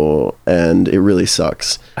hospital, and it really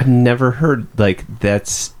sucks. I've never heard like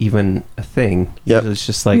that's even a thing. Yeah, it's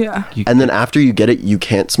just like and then after you get it, you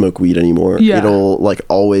can't smoke weed anymore. It'll like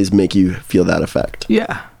always make you feel that effect. It's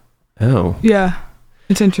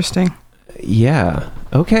interesting.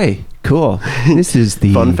 Okay, cool. This is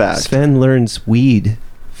the fun fact. Sven learns weed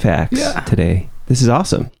facts today. This is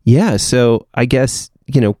awesome. So I guess,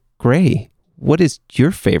 Gray, what is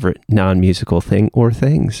your favorite non-musical thing or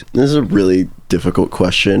things? This is a really difficult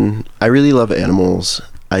question. I really love animals.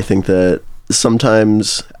 I think that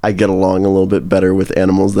sometimes I get along a little bit better with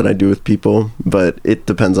animals than I do with people, but it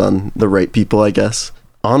depends on the right people, I guess.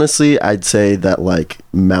 Honestly, I'd say that like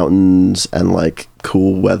mountains and like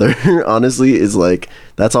cool weather, honestly, is like,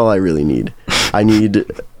 that's all I really need. I need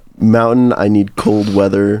mountain, I need cold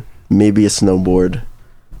weather, maybe a snowboard.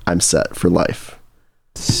 I'm set for life.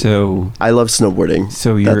 So I love snowboarding.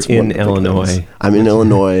 So you're in Illinois. I'm in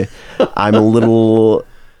Illinois. I'm a little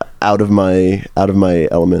out of my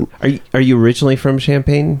element. Are you originally from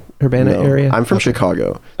Champaign-Urbana area? I'm from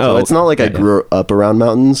Chicago. So it's not like I grew up around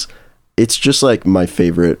mountains. It's just like my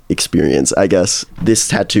favorite experience, I guess. This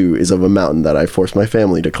tattoo is of a mountain that I forced my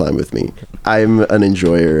family to climb with me. I'm an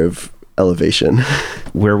enjoyer of elevation.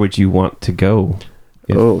 Where would you want to go?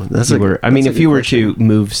 If you were to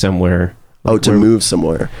move somewhere. Move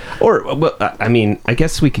somewhere. Or, well, I mean, I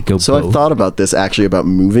guess we could go So both. I've thought about this actually, about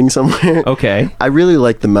moving somewhere. Okay. I really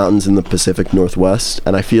like the mountains in the Pacific Northwest,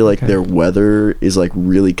 and I feel like their weather is like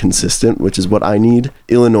really consistent, which is what I need.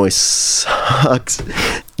 Illinois sucks.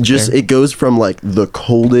 It goes from like the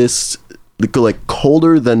coldest, like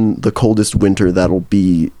colder than the coldest winter that'll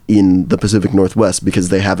be in the Pacific Northwest, because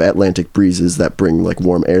they have Atlantic breezes that bring like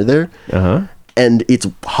warm air there. And it's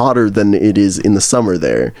hotter than it is in the summer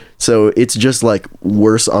there. So it's just like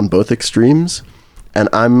worse on both extremes. And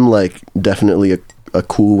I'm like definitely a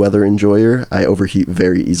cool weather enjoyer. I overheat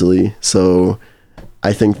very easily. So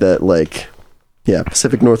I think that like,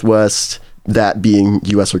 Pacific Northwest, that being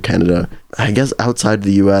US or Canada. I guess outside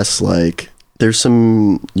the US, like there's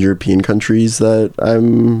some European countries that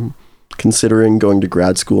I'm considering going to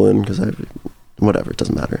grad school in, because whatever, it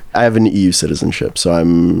doesn't matter. I have an EU citizenship, so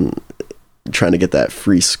I'm trying to get that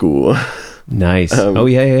free school. Nice.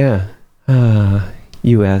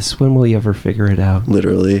 US, when will you ever figure it out?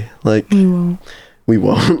 Literally, like we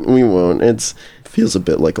won't. It feels a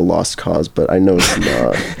bit like a lost cause, but I know it's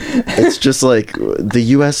not. It's just like the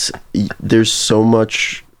US, there's so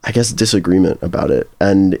much, I guess, disagreement about it,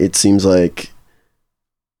 and it seems like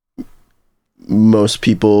most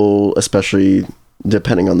people, especially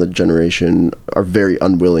depending on the generation, are very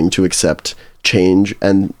unwilling to accept change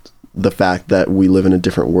and the fact that we live in a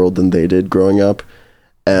different world than they did growing up,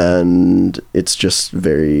 and it's just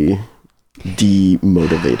very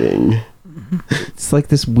demotivating. It's like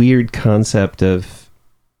this weird concept of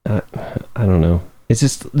I don't know, it's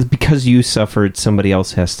just because you suffered, somebody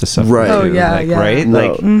else has to suffer, right? Too. Right?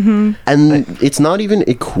 No. Like, and it's not even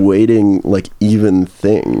equating like even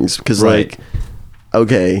things, because like,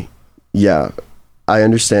 okay, I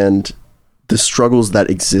understand the struggles that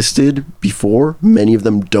existed before, many of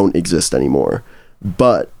them don't exist anymore.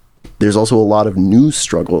 But there's also a lot of new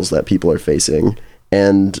struggles that people are facing.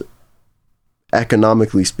 And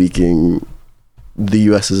economically speaking, the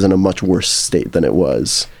U.S. is in a much worse state than it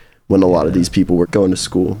was when a lot of these people were going to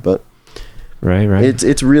school. But right.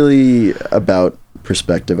 It's really about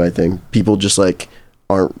perspective, I think. People just like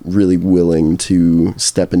aren't really willing to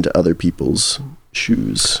step into other people's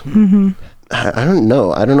shoes. I don't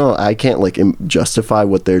know. I can't like justify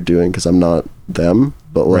what they're doing because I'm not them,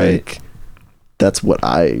 but like that's what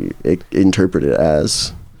I interpret it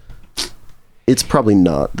as. It's probably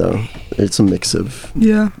not though. It's a mix of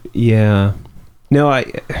yeah. No, I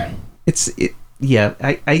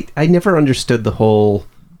never understood the whole,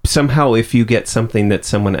 somehow if you get something that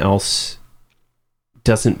someone else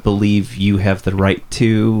doesn't believe you have the right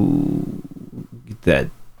to, that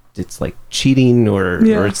it's like cheating or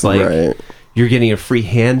it's like you're getting a free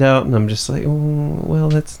handout, and I'm just like, oh, well,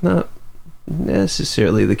 that's not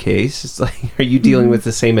necessarily the case. It's like, are you dealing with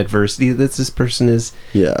the same adversity that this person is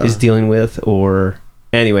dealing with? Or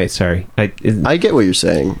anyway, sorry, I get what you're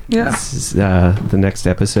saying. This is the next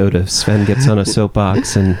episode of Sven Gets on a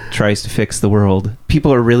Soapbox and Tries to Fix the World.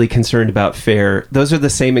 People are really concerned about fair. Those are the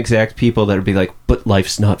same exact people that would be like, but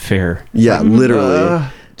life's not fair. Yeah, literally.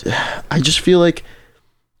 I just feel like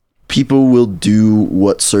people will do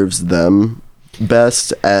what serves them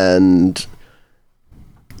best, and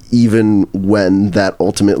even when that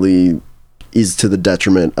ultimately is to the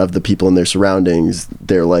detriment of the people in their surroundings,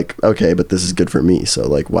 they're like, okay, but this is good for me, so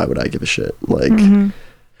like, why would I give a shit? Like,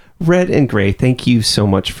 Red and Gray, thank you so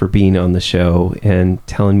much for being on the show and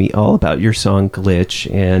telling me all about your song Glitch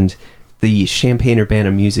and the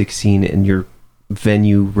Champaign-Urbana music scene and your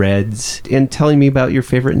venue Reds, and telling me about your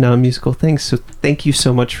favorite non-musical things. So thank you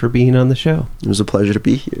so much for being on the show. It was a pleasure to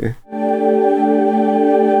be here.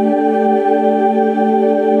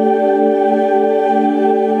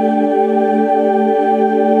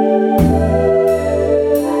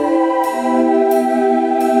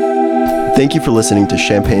 Thank you for listening to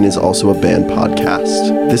Champaign is Also a Band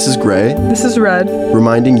podcast. This is Gray. This is Red.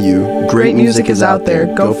 Reminding you, great music is out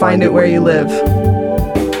there. Go find it where you live.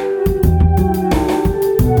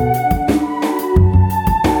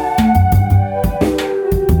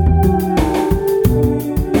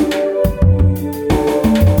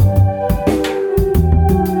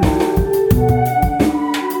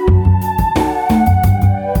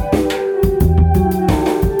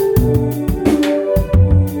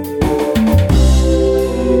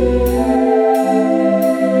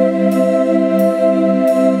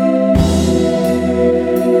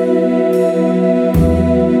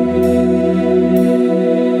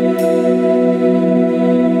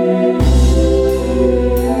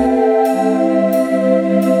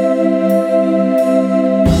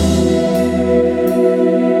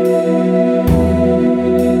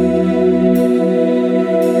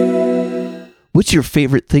 What's your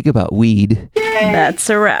favorite thing about weed? That's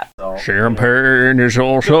a wrap. Champaign is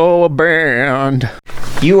also a band.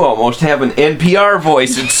 You almost have an NPR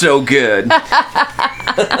voice. It's so good.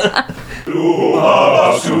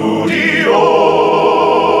 Studio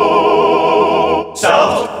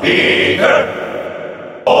South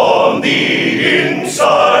Speaker on the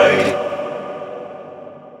inside.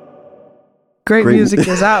 Great music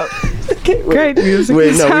is out. Great music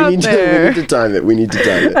is out we need to time it.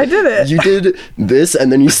 I did it. You did this,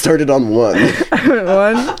 and then you started on one. I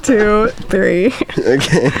went 1, 2, 3.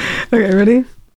 Okay. Okay, ready?